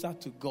get closer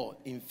to God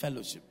in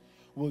fellowship.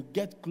 Will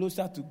get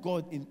closer to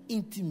God in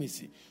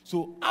intimacy.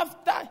 So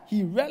after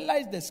he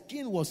realized the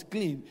skin was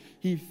clean,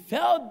 he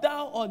fell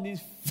down on his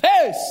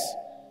face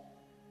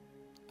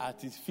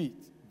at his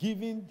feet,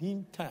 giving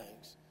him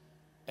thanks.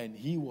 And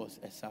he was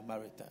a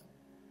Samaritan.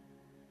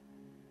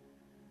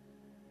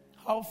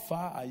 How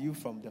far are you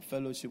from the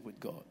fellowship with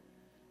God?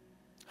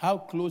 How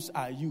close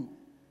are you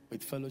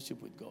with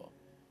fellowship with God?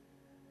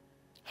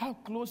 How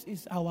close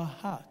is our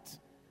heart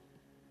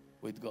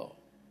with God?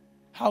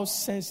 How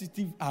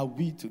sensitive are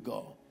we to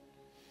God?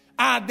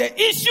 Are the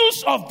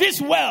issues of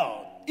this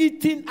world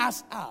eating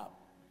us up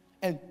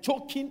and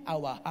choking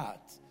our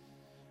hearts?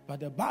 But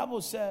the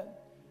Bible said,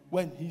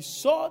 when he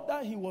saw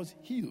that he was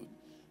healed,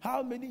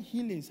 how many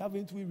healings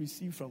haven't we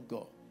received from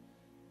God?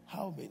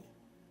 How many?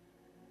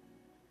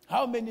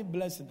 How many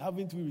blessings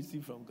haven't we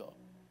received from God?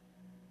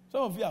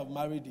 Some of you have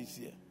married this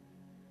year.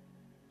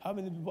 How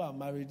many people are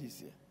married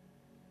this year?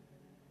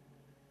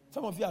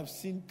 Some of you have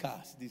seen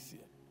cars this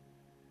year.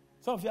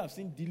 Some of you have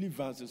seen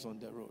deliverances on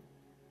the road.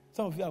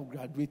 Some of you have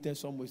graduated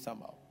some way,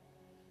 somehow.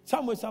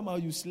 Some way, somehow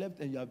you slept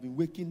and you have been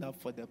waking up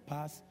for the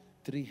past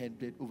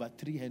over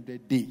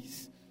 300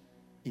 days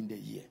in the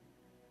year.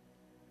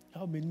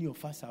 How many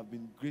of us have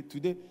been great?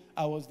 Today,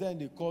 I was there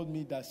and they called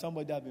me that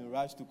somebody had been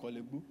rushed to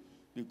Kolebu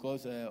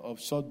because of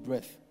short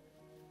breath.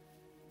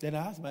 Then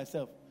I asked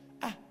myself,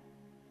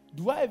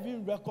 do I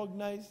even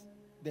recognize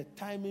the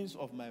timings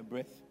of my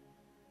breath?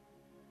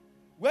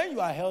 When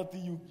you are healthy,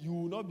 you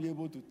will not be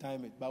able to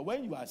time it. But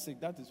when you are sick,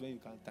 that is when you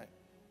can time.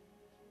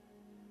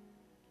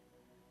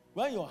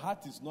 When your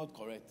heart is not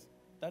correct,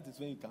 that is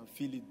when you can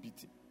feel it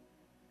beating.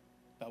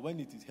 But when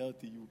it is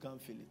healthy, you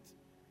can't feel it.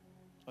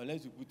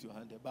 Unless you put your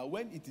hand there. But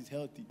when it is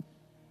healthy,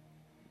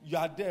 you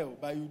are there,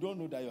 but you don't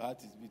know that your heart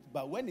is beating.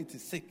 But when it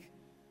is sick,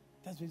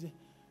 that's when you say,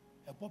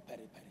 I'm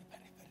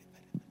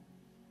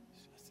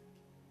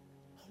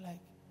like,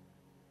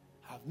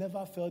 I've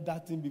never felt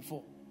that thing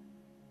before.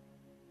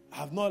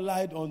 I've not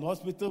lied on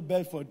hospital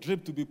bed for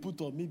drip to be put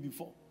on me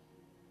before.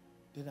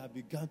 Then I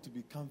began to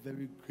become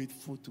very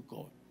grateful to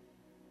God.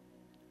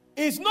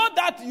 It's not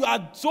that you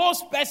are so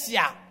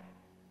special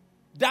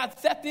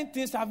that certain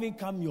things haven't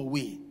come your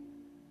way.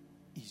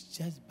 It's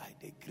just by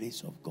the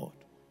grace of God.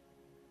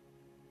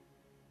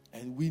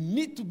 And we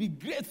need to be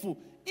grateful.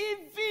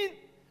 Even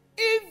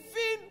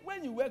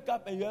when you wake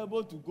up and you're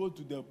able to go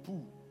to the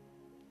pool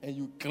and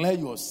you clear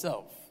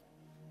yourself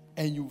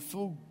and you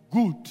feel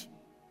good,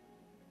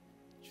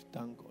 you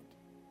thank God.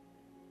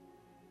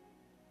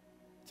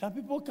 Some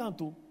people can't.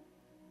 Some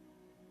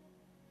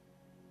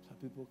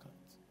people can't.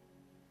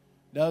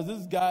 There was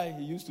this guy,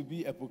 he used to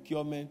be a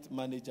procurement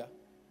manager.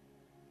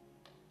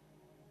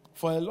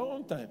 For a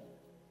long time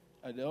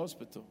at the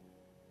hospital,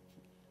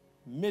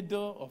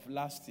 middle of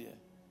last year,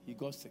 he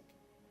got sick.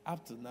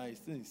 Up to now, he's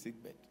still in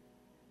sick bed.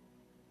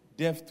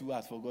 Death too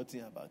has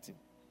forgotten about him.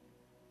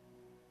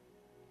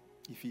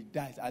 If he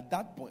dies, at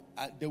that point,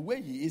 the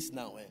way he is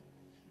now,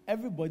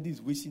 everybody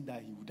is wishing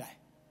that he would die.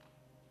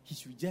 He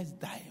should just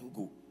die and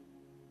go.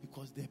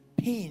 Because the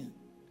pain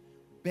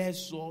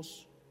bears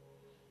sores.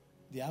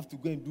 They have to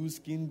go and do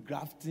skin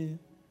grafting.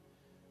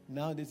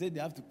 Now they say they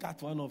have to cut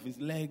one of his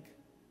leg.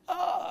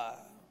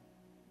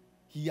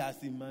 He has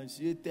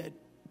emaciated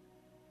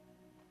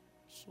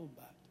so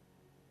bad.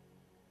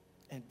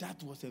 And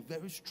that was a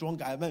very strong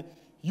guy. I mean,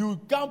 you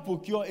can't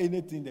procure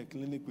anything in the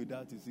clinic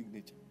without his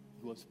signature.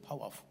 He was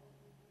powerful.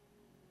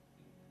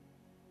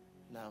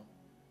 Now,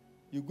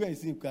 you go and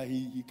see him,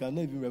 he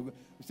cannot even remember.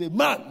 You say,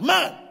 man.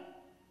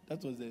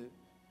 That was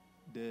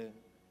the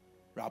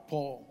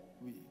rapport.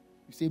 You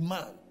say,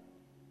 man.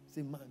 You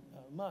say, man.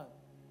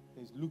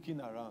 He's looking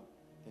around.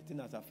 The thing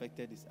has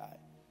affected his eye.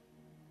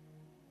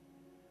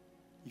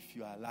 If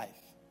you are alive,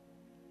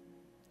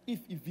 if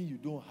even you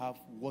don't have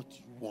what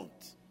you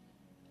want,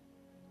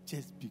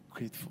 just be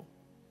grateful.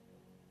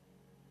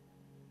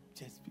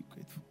 Just be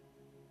grateful.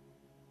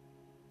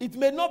 It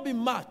may not be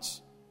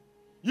much.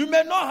 You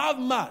may not have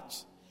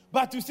much.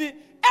 But you see,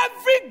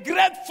 every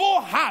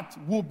grateful heart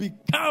will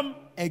become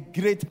a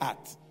great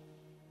heart.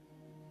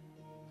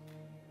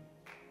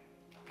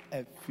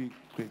 Every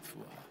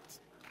grateful heart.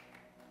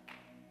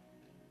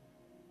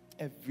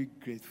 Every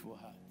grateful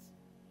heart.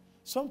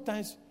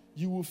 Sometimes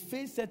you will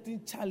face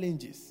certain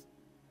challenges.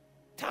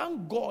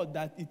 Thank God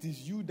that it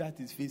is you that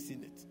is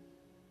facing it.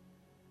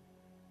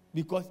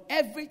 Because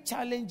every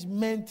challenge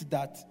meant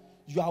that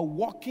you are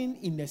walking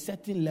in a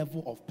certain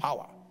level of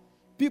power.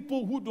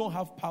 People who don't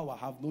have power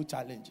have no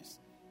challenges.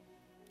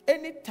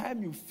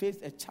 Anytime you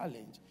face a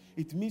challenge,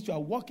 it means you are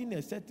walking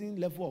a certain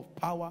level of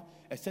power,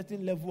 a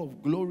certain level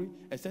of glory,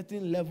 a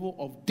certain level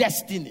of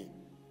destiny.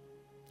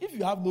 If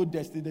you have no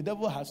destiny, the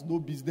devil has no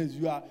business.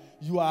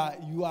 You are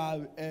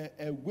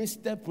a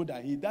wasted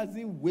product. He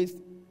doesn't waste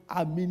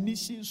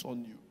ammunition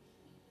on you.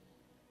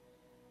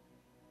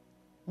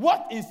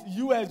 What is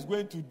US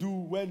going to do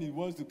when he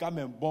wants to come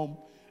and bomb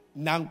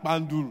Nang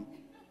Panduru?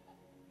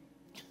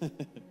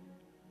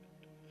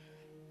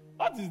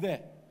 What is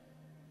there?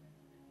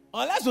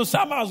 Unless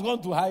Osama has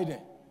gone to hide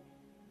there.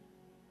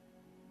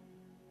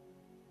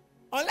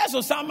 Unless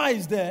Osama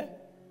is there,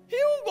 he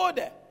won't go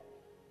there.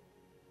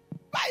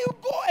 But you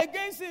go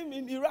against him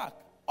in Iraq,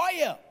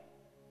 oil.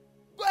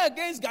 Go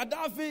against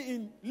Gaddafi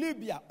in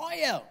Libya,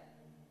 oil.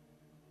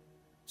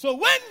 So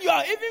when you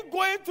are even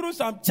going through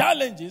some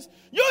challenges,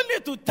 you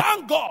need to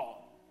thank God.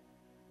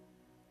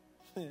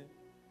 Thank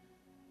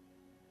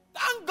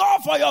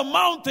God for your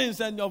mountains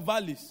and your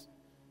valleys.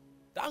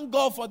 Thank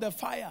God for the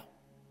fire.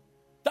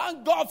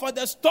 Thank God for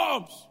the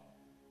storms.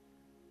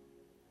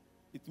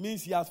 It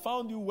means He has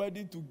found you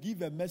worthy to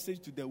give a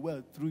message to the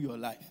world through your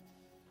life.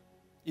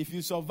 If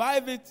you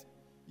survive it,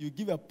 you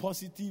give a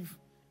positive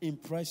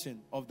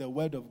impression of the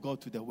word of God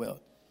to the world.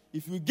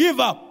 If you give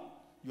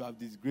up, you have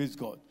disgraced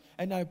God.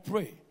 And I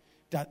pray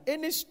that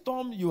any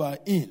storm you are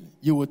in,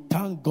 you will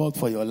thank God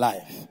for your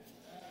life.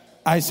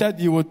 I said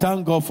you will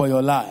thank God for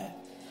your life.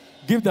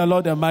 Give the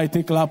Lord a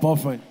mighty clap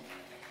offering.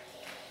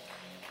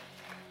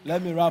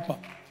 Let me wrap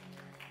up.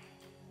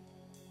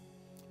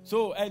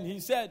 So, and he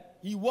said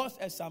he was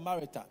a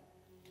Samaritan.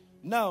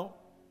 Now,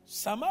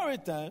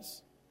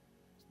 Samaritans,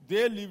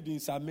 they lived in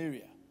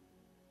Samaria.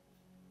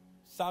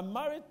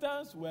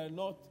 Samaritans were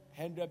not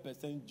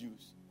 100%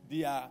 Jews.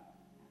 They are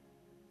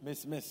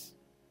miss.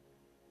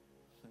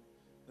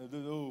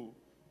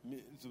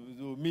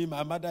 Me,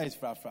 my mother is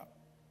Fra.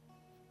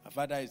 My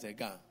father is a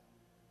Gan.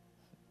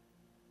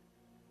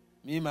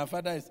 Me, my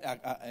father is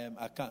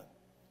Akan.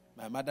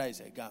 My mother is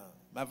a Gan.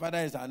 My father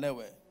is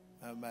Anewe.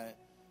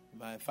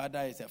 My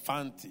father is a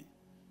Fanti.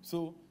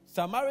 So,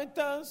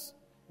 Samaritans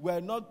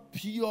were not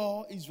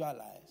pure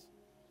Israelites.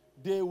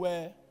 They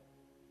were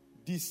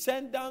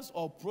descendants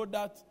or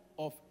products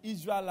of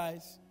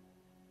Israelites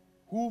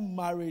who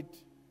married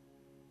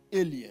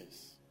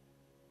aliens.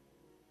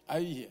 Are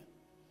you here?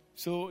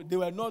 So they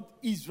were not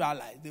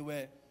Israelites. They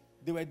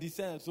were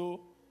descendants.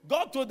 So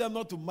God told them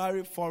not to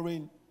marry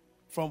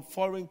from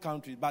foreign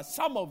countries, but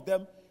some of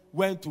them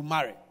went to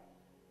marry.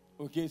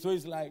 Okay, so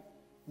it's like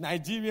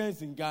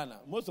Nigerians in Ghana.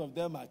 Most of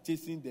them are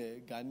chasing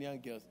the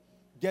Ghanaian girls,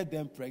 get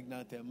them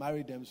pregnant and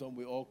marry them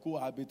somewhere or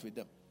cohabit with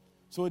them.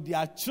 So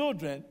their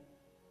children,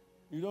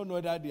 you don't know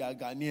whether they are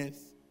Ghanaians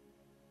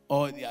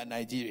or they are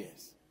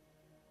Nigerians.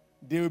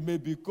 They may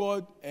be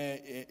called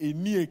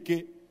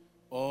Enieke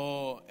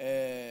or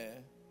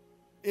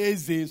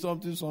Eze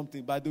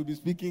something, but they'll be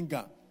speaking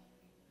Ga.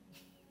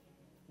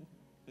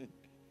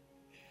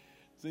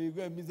 So you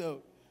go and be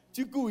so,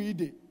 Chiku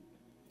Ide.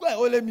 Go and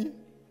ole me.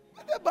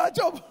 Bad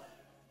job.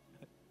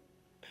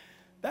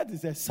 That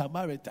is a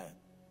Samaritan.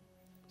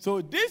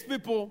 So these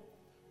people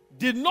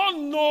did not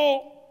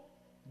know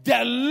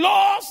the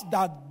laws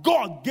that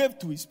God gave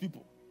to his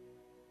people.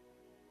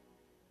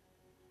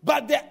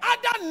 But the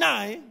other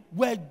 9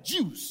 were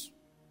Jews.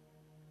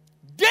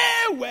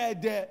 They were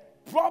the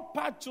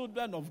proper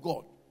children of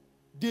God.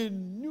 They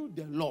knew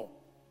the law.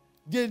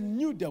 They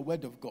knew the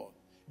word of God.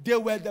 They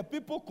were the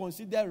people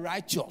considered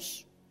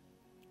righteous.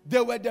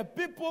 They were the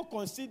people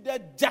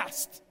considered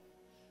just.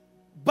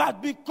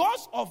 But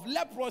because of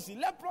leprosy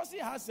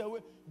has a way.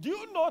 Do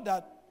you know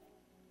that?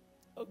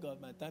 Oh God,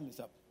 my time is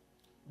up.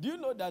 Do you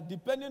know that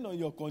depending on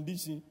your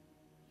condition,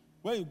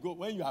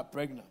 when you are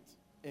pregnant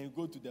and you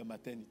go to the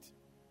maternity,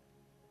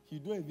 You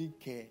don't even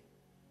care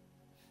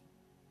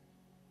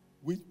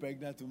which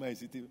pregnant woman is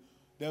sitting.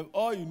 Then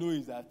all you know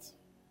is that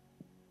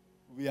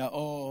we are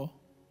all,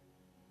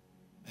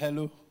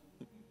 hello.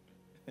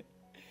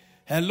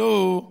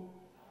 Hello.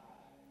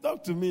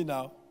 Talk to me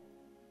now.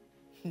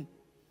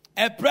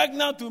 A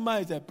pregnant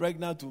woman is a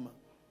pregnant woman.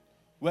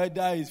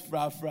 Whether it's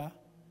Frafra,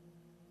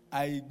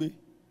 Aigbe,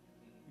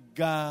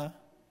 Ga,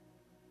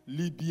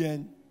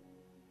 Libyan,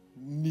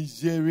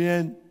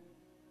 Nigerian,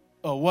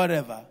 or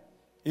whatever,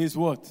 is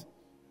what?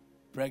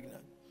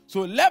 Pregnant.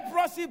 So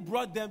leprosy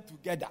brought them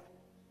together.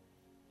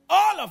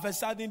 All of a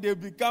sudden, they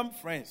become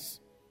friends.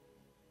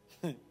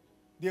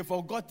 They've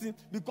forgotten,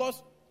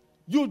 because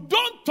you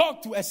don't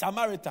talk to a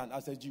Samaritan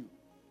as a Jew.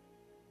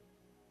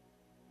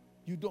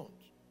 You don't.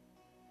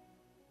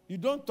 You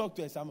don't talk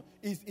to a Samaritan.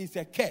 It's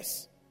a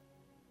curse.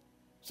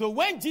 So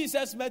when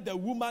Jesus met the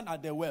woman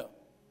at the well,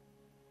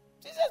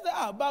 Jesus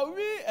said, but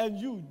we and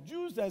you,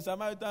 Jews and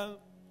Samaritans,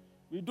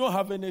 we don't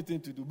have anything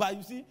to do. But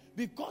you see,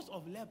 because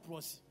of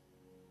leprosy,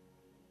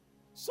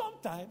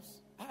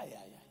 sometimes,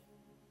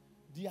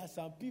 there are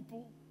some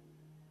people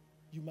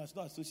you must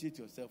not associate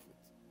yourself with.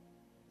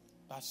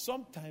 But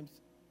sometimes,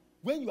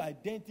 when you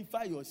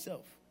identify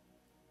yourself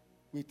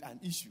with an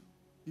issue,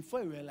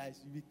 before you realize,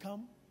 you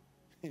become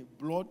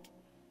blood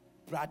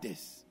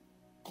brothers,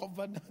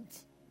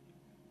 covenant.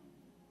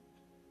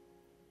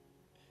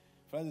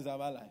 Francis,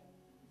 am I lying?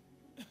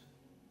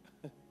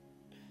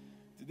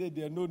 Today,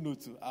 there are no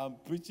notes. I'm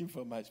preaching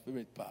from my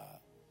spirit power.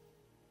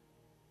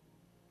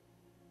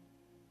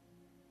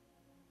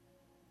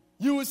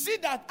 You will see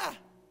that,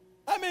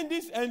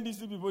 these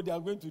NDC people, they are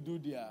going to do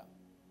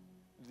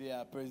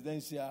their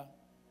presidential.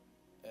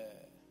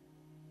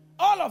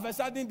 All of a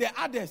sudden, the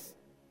others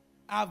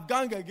have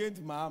gone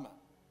against Mahama.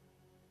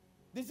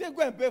 They say,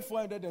 go and pay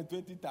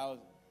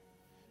 420,000.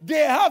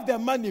 They have the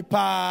money,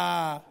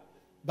 but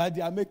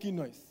they are making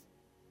noise.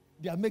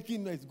 They are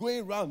making noise,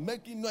 going around,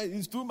 making noise.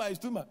 It's too much, it's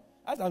too much.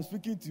 As I'm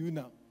speaking to you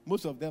now,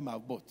 most of them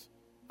have bought.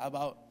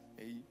 About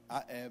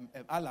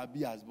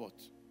Alabi has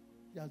bought.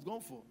 He has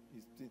gone for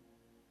his thing.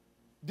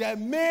 The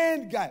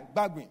main guy,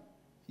 Bagwin,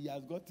 he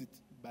has got it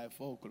by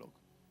 4 o'clock.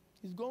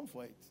 He's gone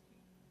for it.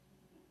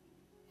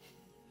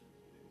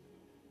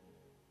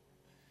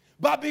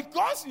 But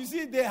because, you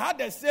see, they had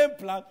the same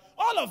plan,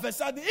 all of a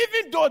sudden,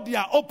 even though they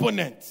are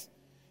opponents,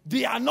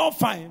 they are not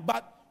fine.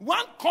 But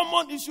one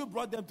common issue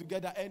brought them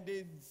together, and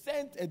they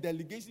sent a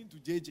delegation to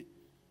JJ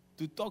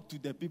to talk to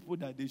the people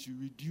that they should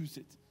reduce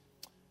it.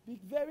 Be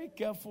very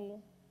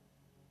careful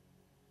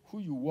who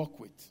you work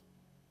with.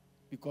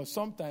 Because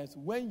sometimes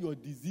when your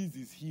disease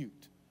is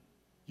healed,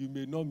 you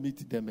may not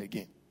meet them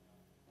again.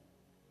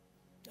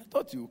 I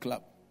thought you would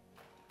clap.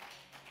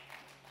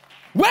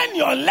 When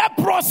your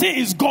leprosy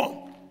is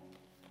gone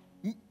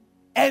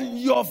and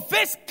your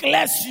face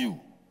clears you,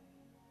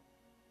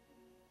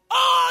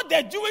 all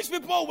the Jewish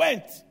people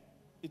went.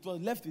 It was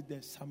left with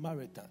the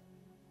Samaritan.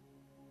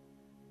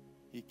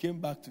 He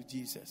came back to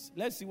Jesus.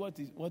 Let's see what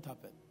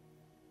happened.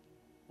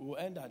 We'll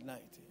end at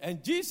 90.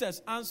 And Jesus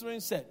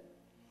answering said,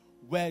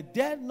 were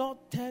there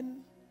not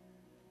 10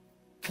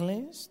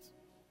 cleansed?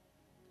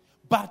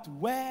 But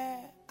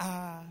where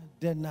are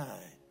the 9?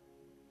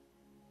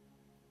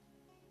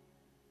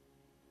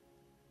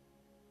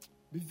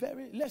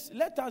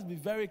 Let us be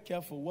very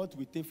careful what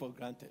we take for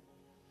granted.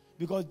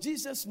 Because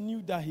Jesus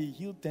knew that he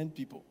healed 10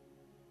 people.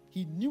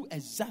 He knew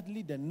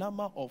exactly the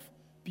number of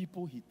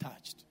people he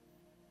touched.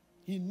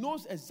 He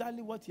knows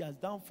exactly what he has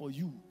done for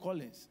you,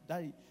 Collins,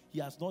 that he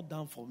has not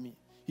done for me.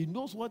 He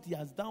knows what he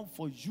has done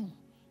for you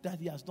that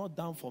he has not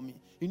done for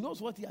me. He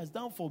knows what he has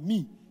done for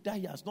me that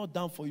he has not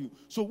done for you.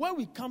 So when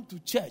we come to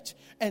church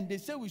and they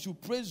say we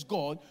should praise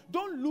God,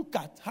 don't look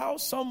at how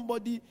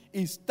somebody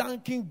is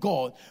thanking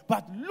God,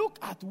 but look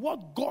at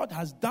what God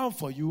has done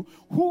for you,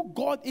 who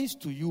God is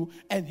to you,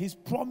 and his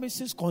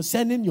promises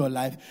concerning your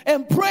life,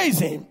 and praise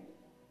him.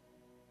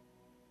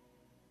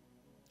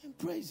 And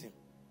praise him.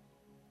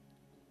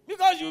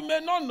 Because you may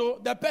not know,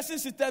 the person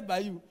seated by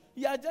you,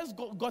 he has just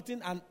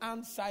gotten an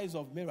ant size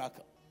of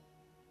miracle.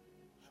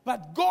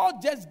 But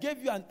God just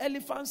gave you an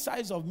elephant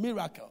size of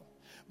miracle.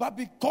 But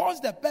because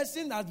the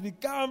person has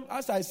become,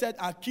 as I said,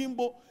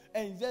 akimbo,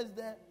 and just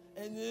there,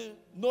 and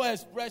no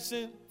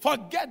expression,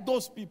 forget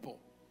those people.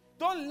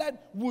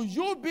 Will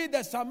you be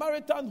the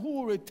Samaritan who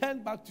will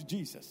return back to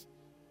Jesus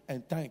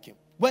and thank him?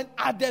 When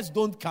others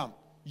don't come,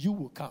 you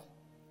will come.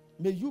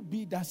 May you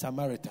be that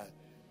Samaritan.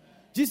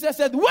 Jesus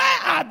said, where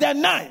are the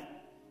 9?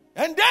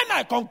 And then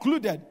I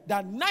concluded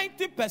that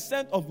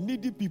 90% of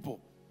needy people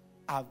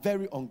are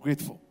very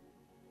ungrateful.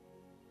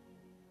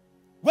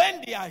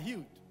 When they are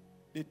healed,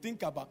 they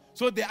think about.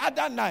 So the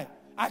other 9,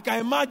 I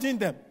can imagine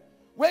them.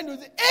 When you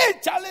say, hey,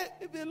 Charlie,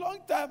 it's been a long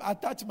time I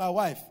touched my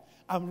wife.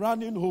 I'm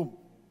running home.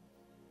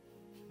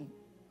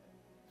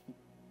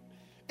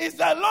 It's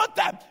a long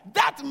time.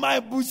 That's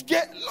my bushke.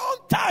 Long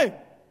time.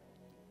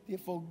 They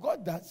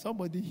forgot that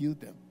somebody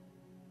healed them.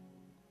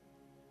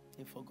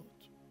 They forgot.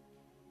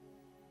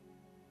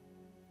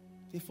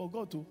 They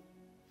forgot to.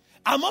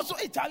 I'm also,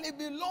 hey, Charlie, it's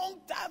been a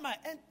long time I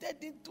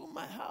entered into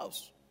my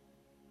house.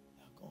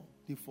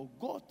 they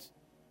forgot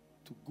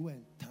to go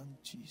and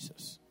thank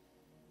Jesus.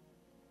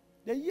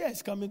 The year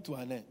is coming to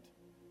an end.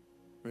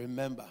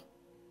 Remember,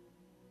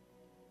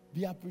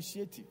 be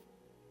appreciative.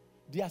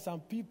 There are some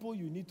people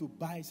you need to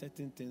buy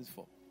certain things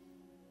for.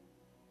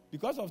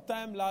 Because of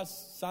time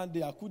last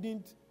Sunday, I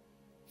couldn't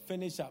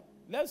finish up.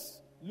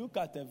 Let's look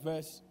at a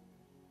verse.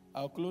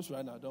 I'll close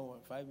right now. Don't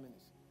worry, 5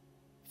 minutes.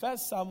 1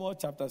 Samuel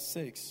chapter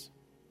 6,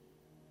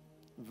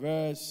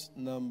 verse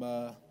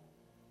number,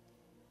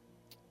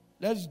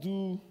 let's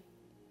do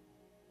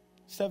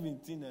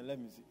 17 and let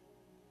me see.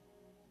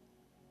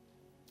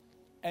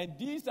 And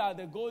these are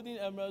the golden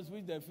emeralds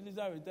which the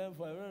Philistines returned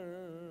for.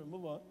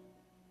 Move on.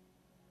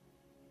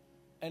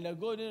 And the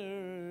golden,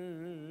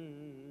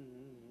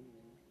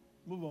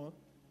 move on.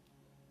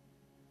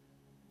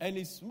 And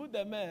he smote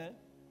the man.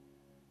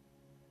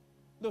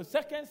 No, 2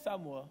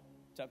 Samuel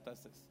chapter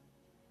 6.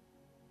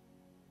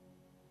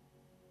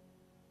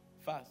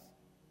 Fast.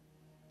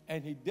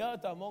 And he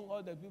dealt among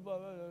all the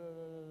people.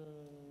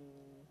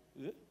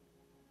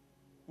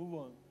 Move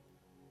on.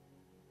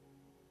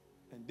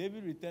 And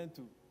David returned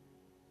to.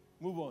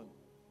 Move on.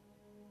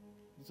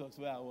 This was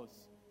where I was.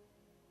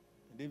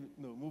 And David,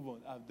 no, move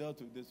on. I've dealt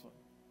with this one.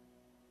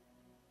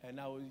 And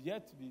I was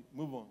yet to be.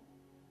 Move on.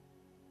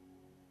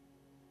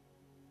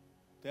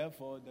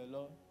 Therefore, the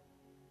Lord.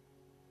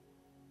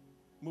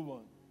 Move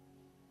on.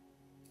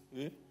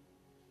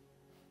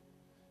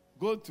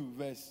 Go to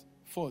verse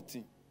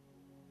 14.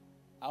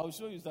 I will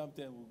show you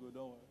something. We'll go.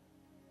 Don't worry.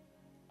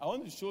 I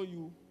want to show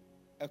you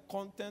a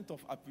content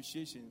of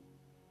appreciation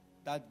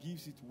that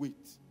gives it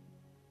weight.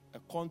 A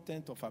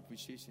content of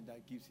appreciation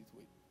that gives it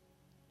weight.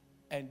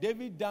 And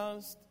David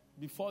danced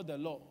before the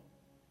Lord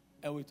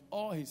and with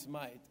all his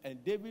might.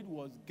 And David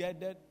was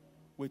gathered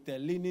with a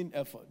linen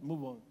ephod.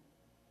 Move on.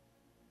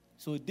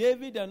 So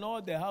David and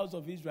all the house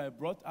of Israel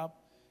brought up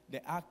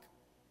the ark.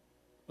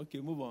 Okay,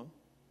 move on.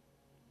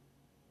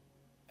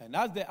 And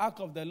as the ark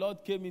of the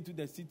Lord came into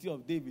the city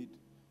of David,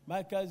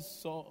 move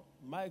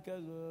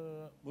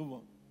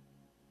on.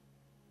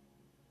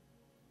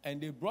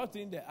 And they brought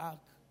in the ark.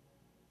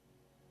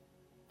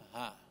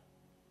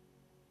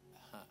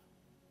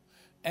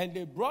 And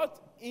they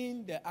brought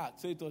in the ark.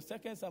 So it was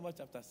 2 Samuel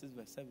chapter 6,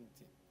 verse 17.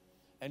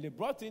 And they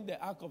brought in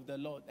the ark of the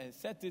Lord and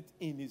set it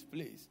in his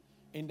place,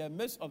 in the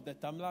midst of the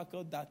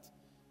tabernacle that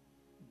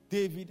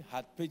David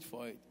had pitched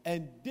for it.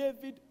 And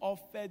David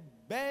offered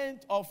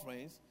burnt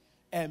offerings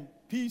and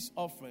peace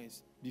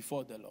offerings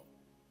before the Lord.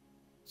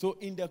 So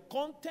in the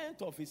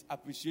content of his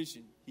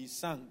appreciation, he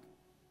sang,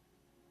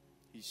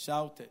 he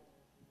shouted,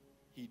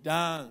 he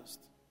danced,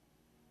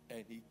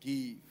 and he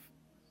gave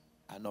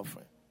an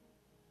offering.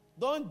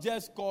 Don't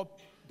just call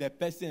the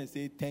person and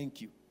say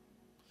thank you.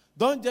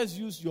 Don't just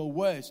use your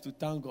words to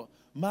thank God.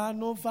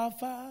 Mano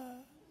fafa.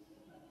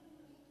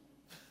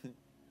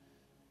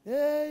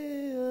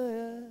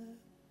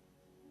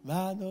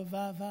 Mano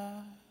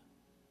fafa.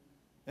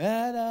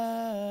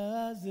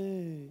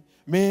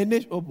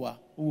 Menish obwa.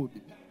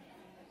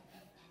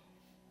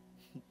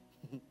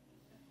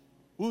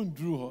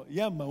 Undru.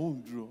 Yama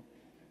undru.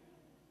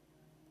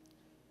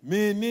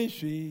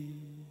 Menish.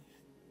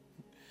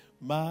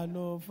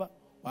 Mano fafa.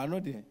 Mano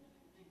de.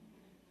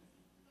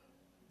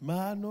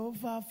 Mano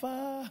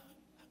fafa.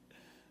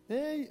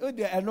 Hey, oh,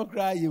 they are not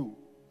cry you.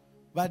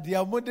 But they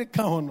are more the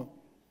count.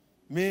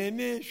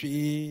 Many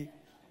she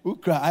who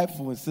cry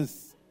iPhone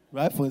 6,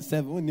 iPhone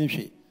 7, only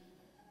she.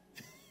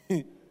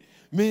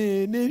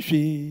 Many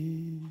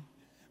she.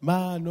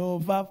 Mano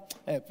fafa.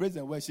 Hey, praise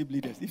and worship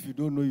leaders. If you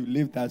don't know, you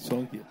leave that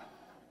song here.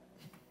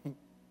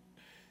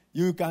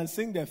 You can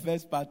sing the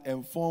first part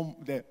and form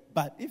the.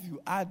 But if you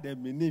add the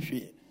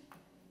ministry,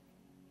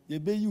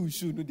 you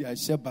should know their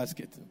share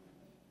basket.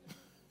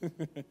 He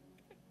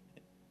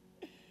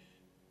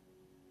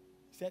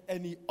said,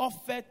 and he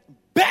offered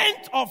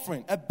burnt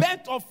offering. A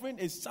burnt offering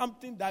is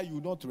something that you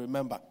don't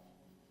remember.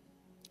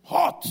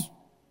 Hot.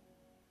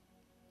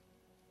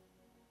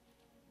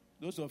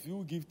 Those of you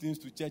who give things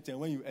to church and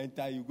when you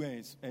enter, you go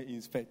and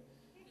inspect.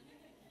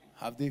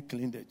 Have they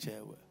cleaned the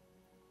chair well?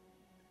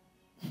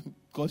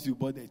 Because you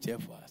bought the chair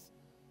for us.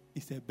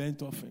 It's a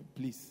burnt offering,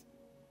 please.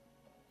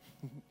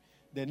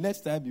 The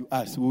next time you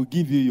ask, we'll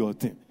give you your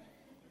thing.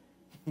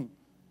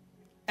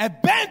 A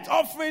burnt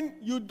offering,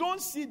 you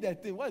don't see the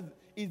thing.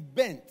 It's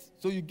burnt.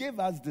 So you gave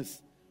us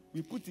this.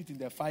 We put it in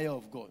the fire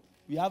of God.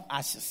 We have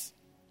ashes.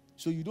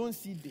 So you don't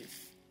see this.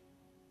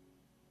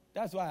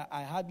 That's why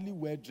I hardly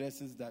wear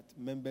dresses that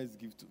members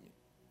give to me.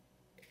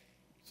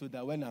 So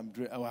that when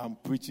I'm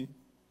preaching,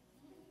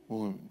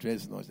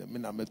 dress not. I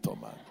mean, I'm a tall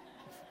man.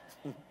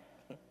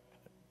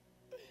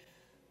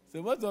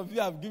 So most of you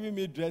have given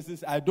me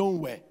dresses I don't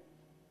wear.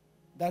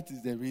 That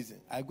is the reason.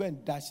 I go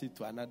and dash it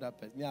to another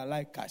person. Yeah, I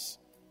like cash.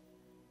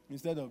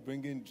 Instead of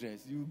bringing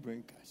dress, you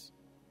bring cash.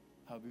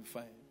 I'll be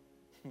fine.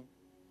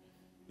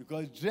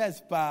 Because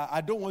dress,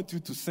 I don't want you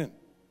to sin.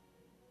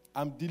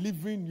 I'm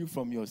delivering you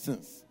from your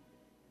sins.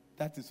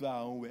 That is why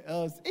I won't wear.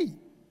 Else, hey,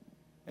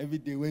 every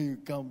day when you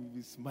come, you'll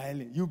be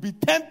smiling. You'll be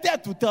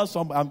tempted to tell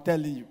somebody, I'm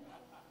telling you.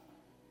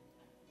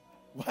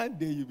 One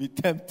day you'll be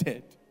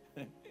tempted.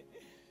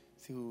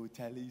 say, oh,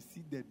 Charlie, you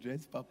see the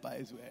dress Papa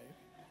is wearing?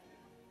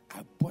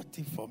 I bought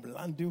it from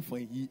London for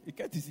him. He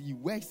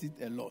wears it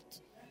a lot.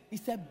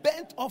 It's a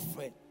burnt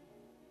offering.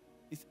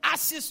 It's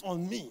ashes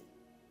on me.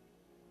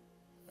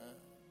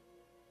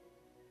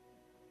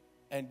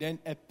 And then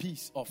a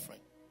peace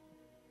offering.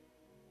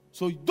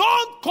 So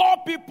don't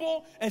call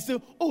people and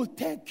say, oh,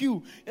 thank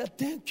you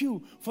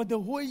for the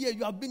whole year.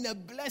 You have been a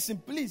blessing.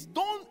 Please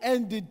don't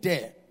end it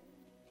there.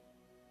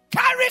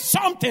 Carry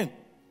something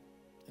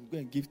and go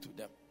and give to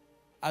them.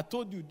 I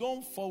told you,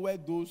 don't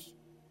forward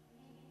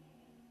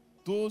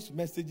those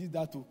messages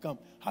that will come.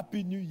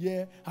 Happy New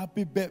Year,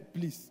 happy birthday,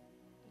 please.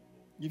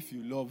 If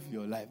you love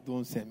your life,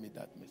 don't send me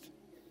that message.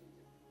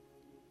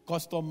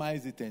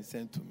 Customize it and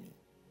send to me.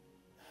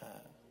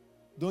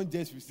 Don't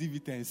just receive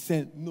it and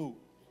send. No,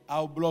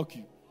 I'll block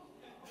you.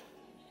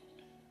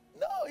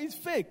 No, it's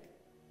fake.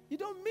 You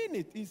don't mean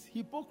it. It's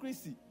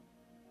hypocrisy.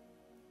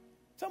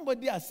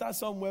 Somebody has sat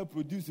somewhere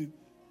producing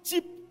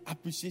cheap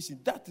appreciation.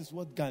 That is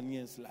what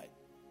Ghanaians like.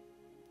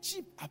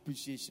 Cheap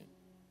appreciation.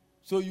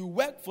 So you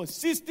work for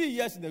 60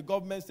 years in the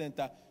government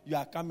center, you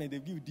are coming, they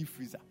give you deep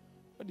freezer.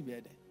 What do you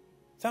hear there?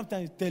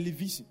 Sometimes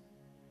television.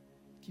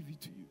 Give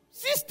it to you.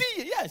 60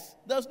 years, yes.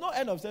 There's no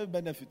end of service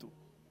benefit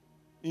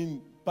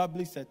in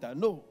public sector.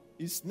 No,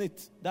 it's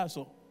neat. That's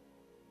all.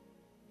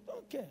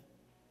 Don't care.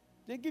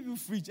 They give you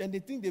fridge and they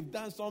think they've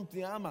done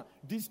something. I'm a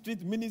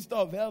district minister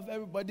of health,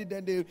 everybody,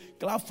 then they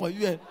clap for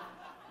you.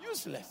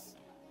 Useless.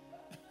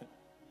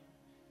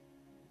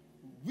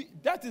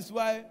 That is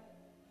why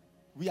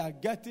we are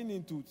getting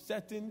into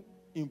certain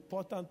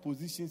important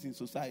positions in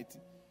society.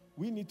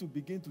 We need to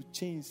begin to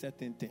change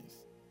certain things.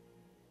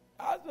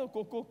 As the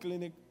Cocoa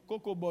Clinic,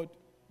 Cocoa Board,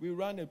 we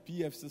run a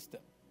PF system.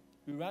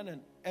 We run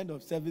an end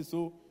of service,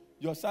 so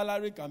your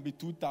salary can be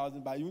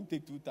 2,000, but you won't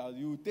take 2,000.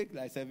 You will take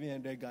like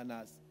 700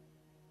 Ghana's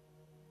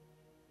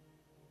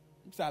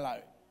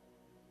salary.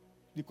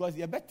 Because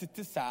you better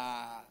this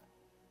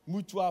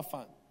mutual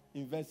fund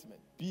investment,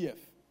 PF,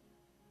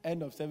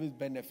 end of service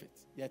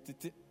benefits.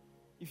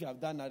 If you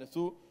have done that.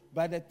 So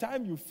by the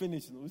time you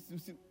finish, you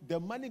see, the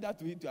money that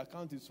will hit your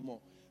account is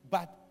small.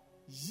 But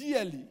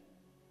yearly,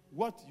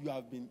 what you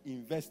have been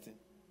investing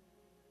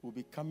will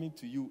be coming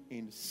to you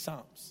in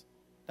sums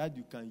that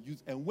you can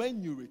use. And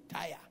when you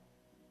retire,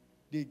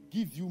 they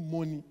give you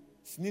money.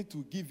 SNIT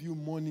will give you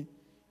money.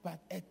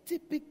 But a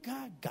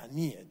typical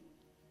Ghanaian,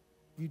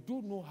 we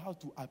don't know how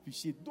to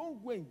appreciate.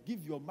 Don't go and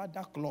give your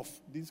mother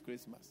cloth this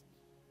Christmas.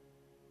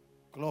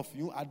 Cloth,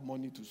 you add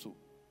money to sew.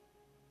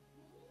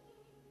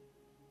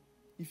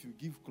 If you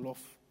give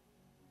cloth,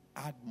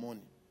 add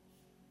money.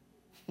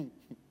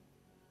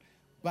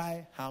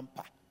 Buy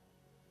hamper.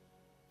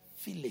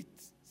 Fill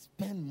it.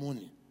 Spend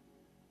money.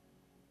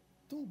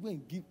 Don't go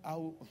and give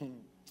out.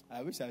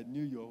 I wish I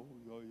knew your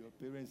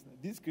parents.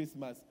 This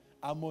Christmas,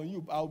 I'm on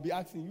you. I'll be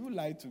asking you,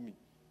 lie to me.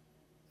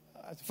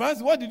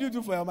 Francis, what did you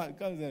do for your man?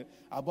 Because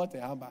I bought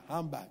a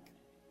handbag.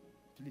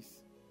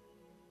 Please.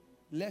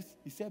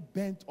 It's a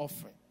burnt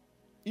offering.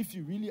 If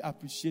you really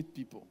appreciate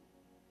people,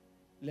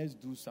 let's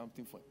do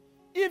something for it.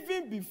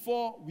 Even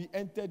before we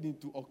entered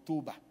into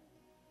October,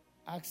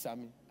 ask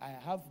Sammy, I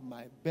have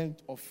my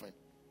burnt offering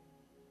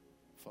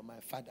for my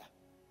father.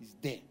 It's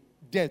there.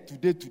 There,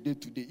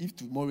 today. If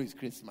tomorrow is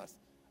Christmas,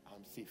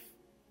 I'm safe.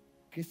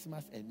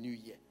 Christmas and New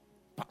Year.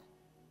 Bam.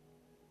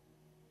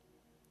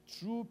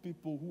 True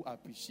people who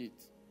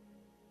appreciate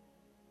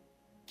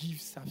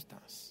give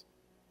substance.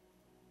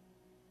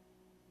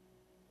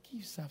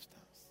 Give substance.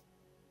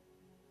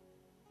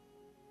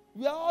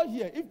 We are all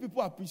here. If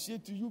people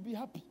appreciate you, you'll be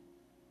happy.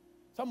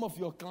 Some of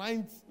your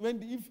clients,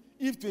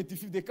 if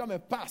 25th they come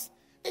and pass,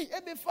 hey,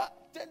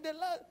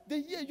 the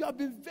year you have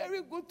been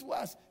very good to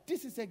us.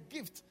 This is a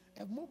gift,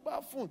 a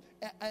mobile phone,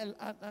 an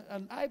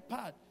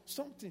iPad,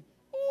 something.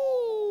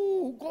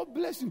 Oh, God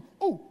bless you.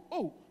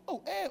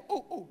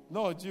 Oh.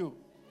 No, Jew.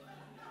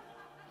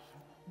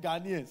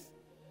 Ghanaians,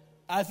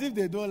 as if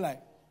they don't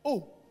like.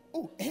 Oh.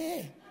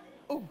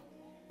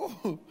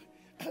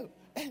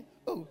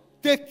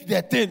 Take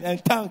the thing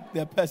and thank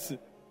the person.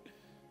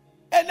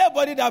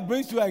 Anybody that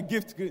brings you a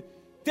gift,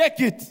 take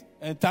it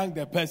and thank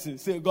the person.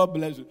 Say, God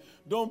bless you.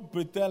 Don't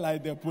pretend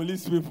like the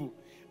police people.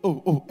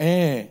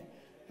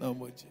 No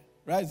more.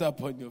 Rise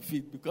up on your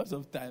feet. Because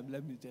of time,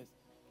 let me just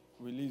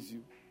release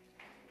you.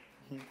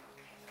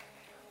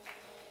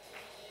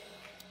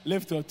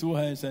 Lift your two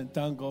hands and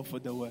thank God for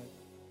the word.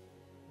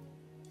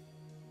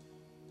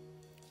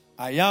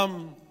 I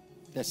am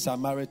the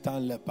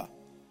Samaritan leper.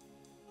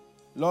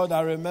 Lord,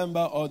 I remember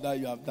all that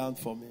you have done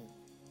for me.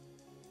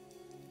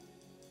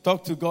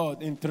 Talk to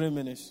God in 3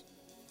 minutes.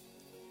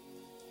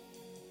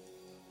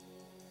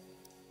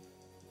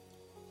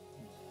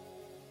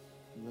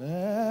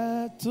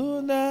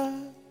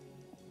 Tuna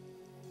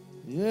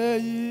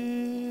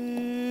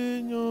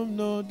ye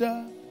no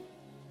da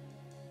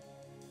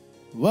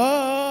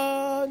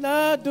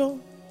wanado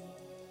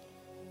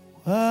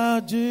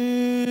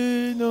wajinonti.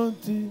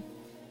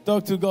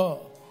 Talk to God.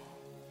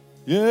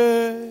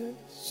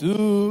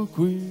 Yesu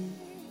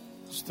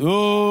Christo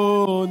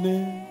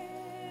ne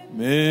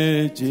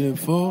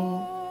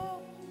mejefo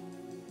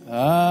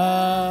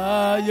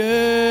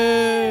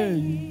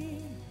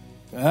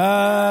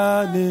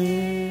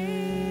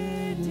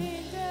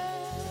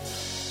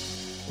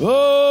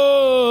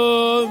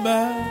Oh,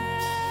 man,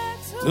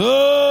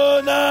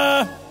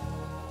 Dona,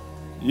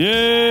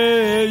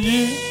 yeah,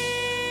 yum,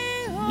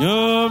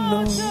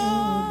 no,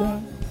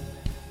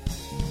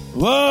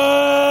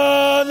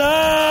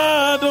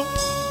 Wanado,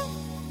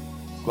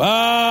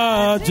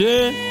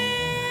 Quaje,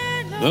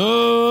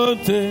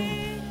 Note,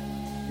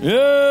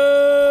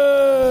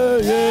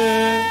 yeah,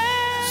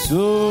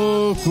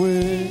 so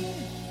quick,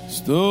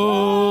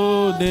 stone,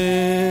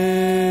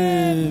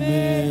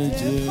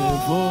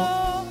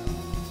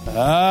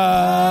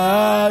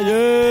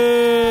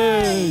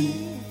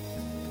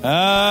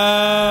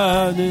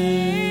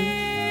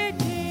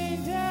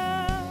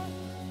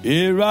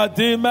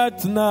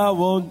 Iradimetna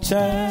won't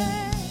change,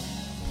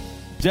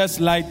 just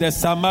like the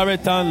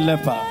Samaritan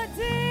leper.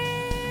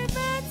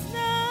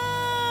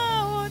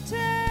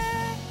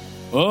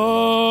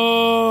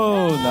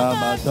 Oh,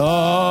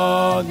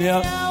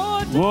 Namadonia,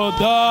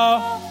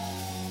 Woda,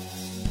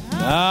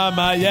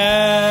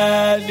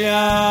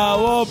 Namayenia,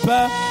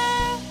 Wope.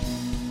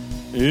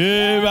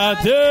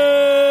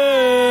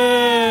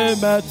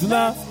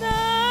 Iradimetna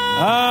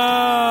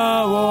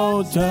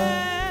won't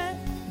change.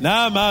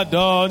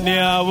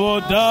 Namadonia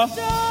woda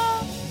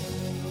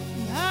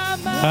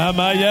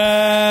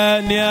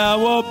Namayenia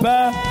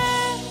wopa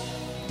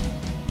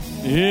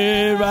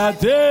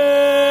Irade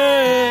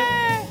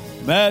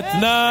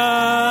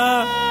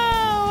Metna.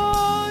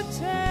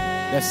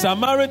 The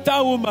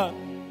Samaritan woman,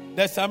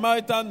 the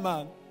Samaritan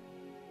man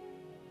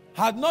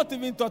had not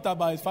even thought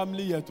about his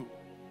family yet.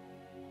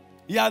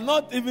 He had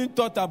not even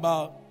thought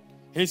about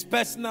his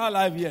personal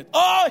life yet.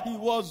 All he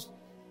was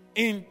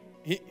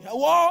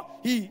what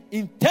he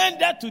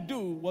intended to do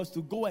was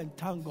to go and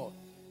thank God.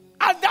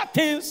 Other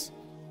things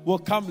will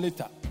come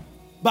later.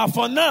 But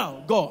for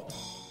now, God,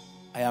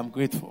 I am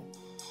grateful.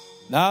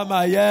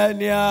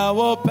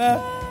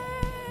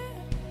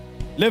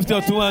 Lift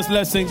your two hands,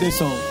 let's sing this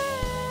song.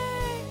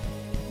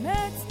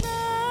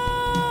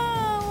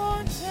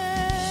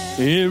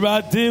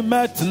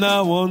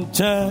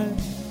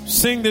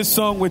 Sing this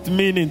song with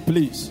meaning,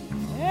 please.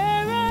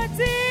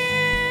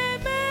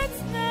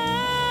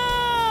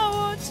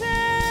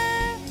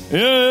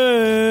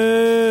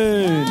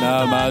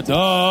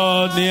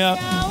 Namadonia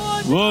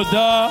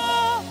Woda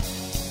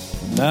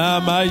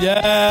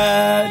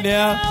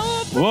Namayenia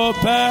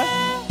Wope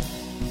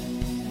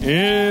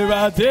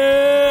Irade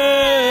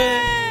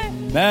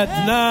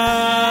Metna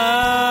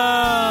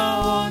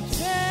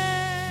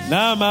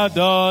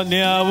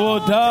Namadonia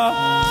Woda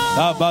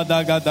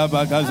Tabadagada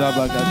Bagaza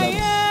Bagada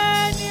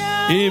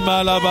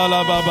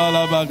Imalabala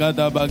Babala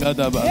Bagada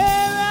Bagadaba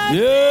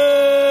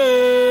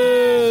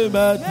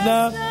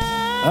Metna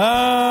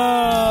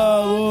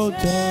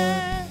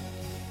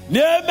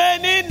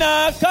Niemeni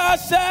na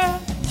kase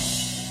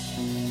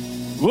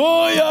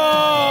Uyo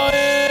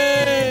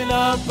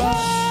inamba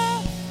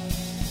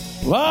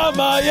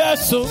Wama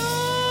Yesu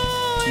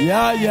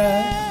Ya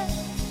ya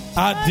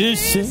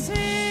Adisi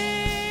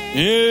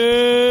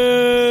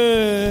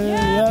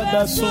Ya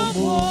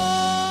dasumbu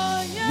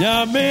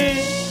Nyami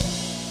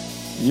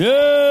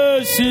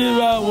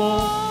Yeshirawo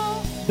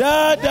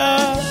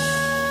Dada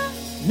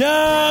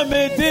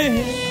Nyami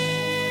dihi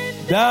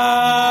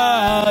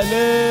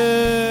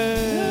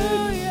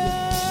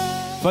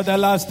for the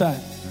last time.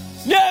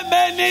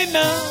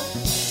 Yemenina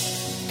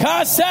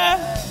Kasa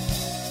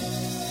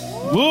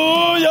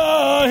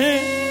Uyohi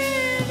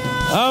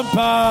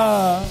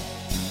Ampa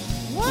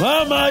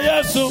Mama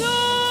Yesu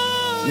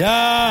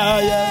Ya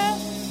ya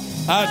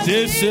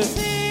Atisi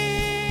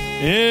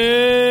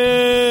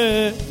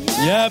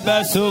Ya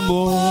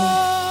Basumu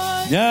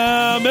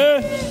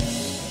Yame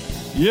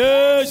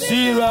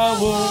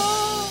Yeshirawo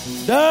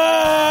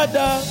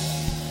Dada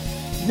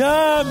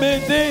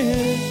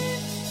Nyamidi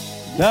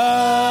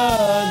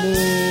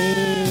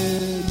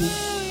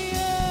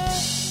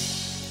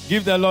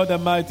Give the Lord a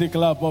mighty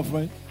clap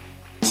offering.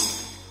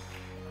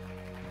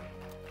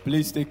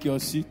 Please take your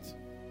seat.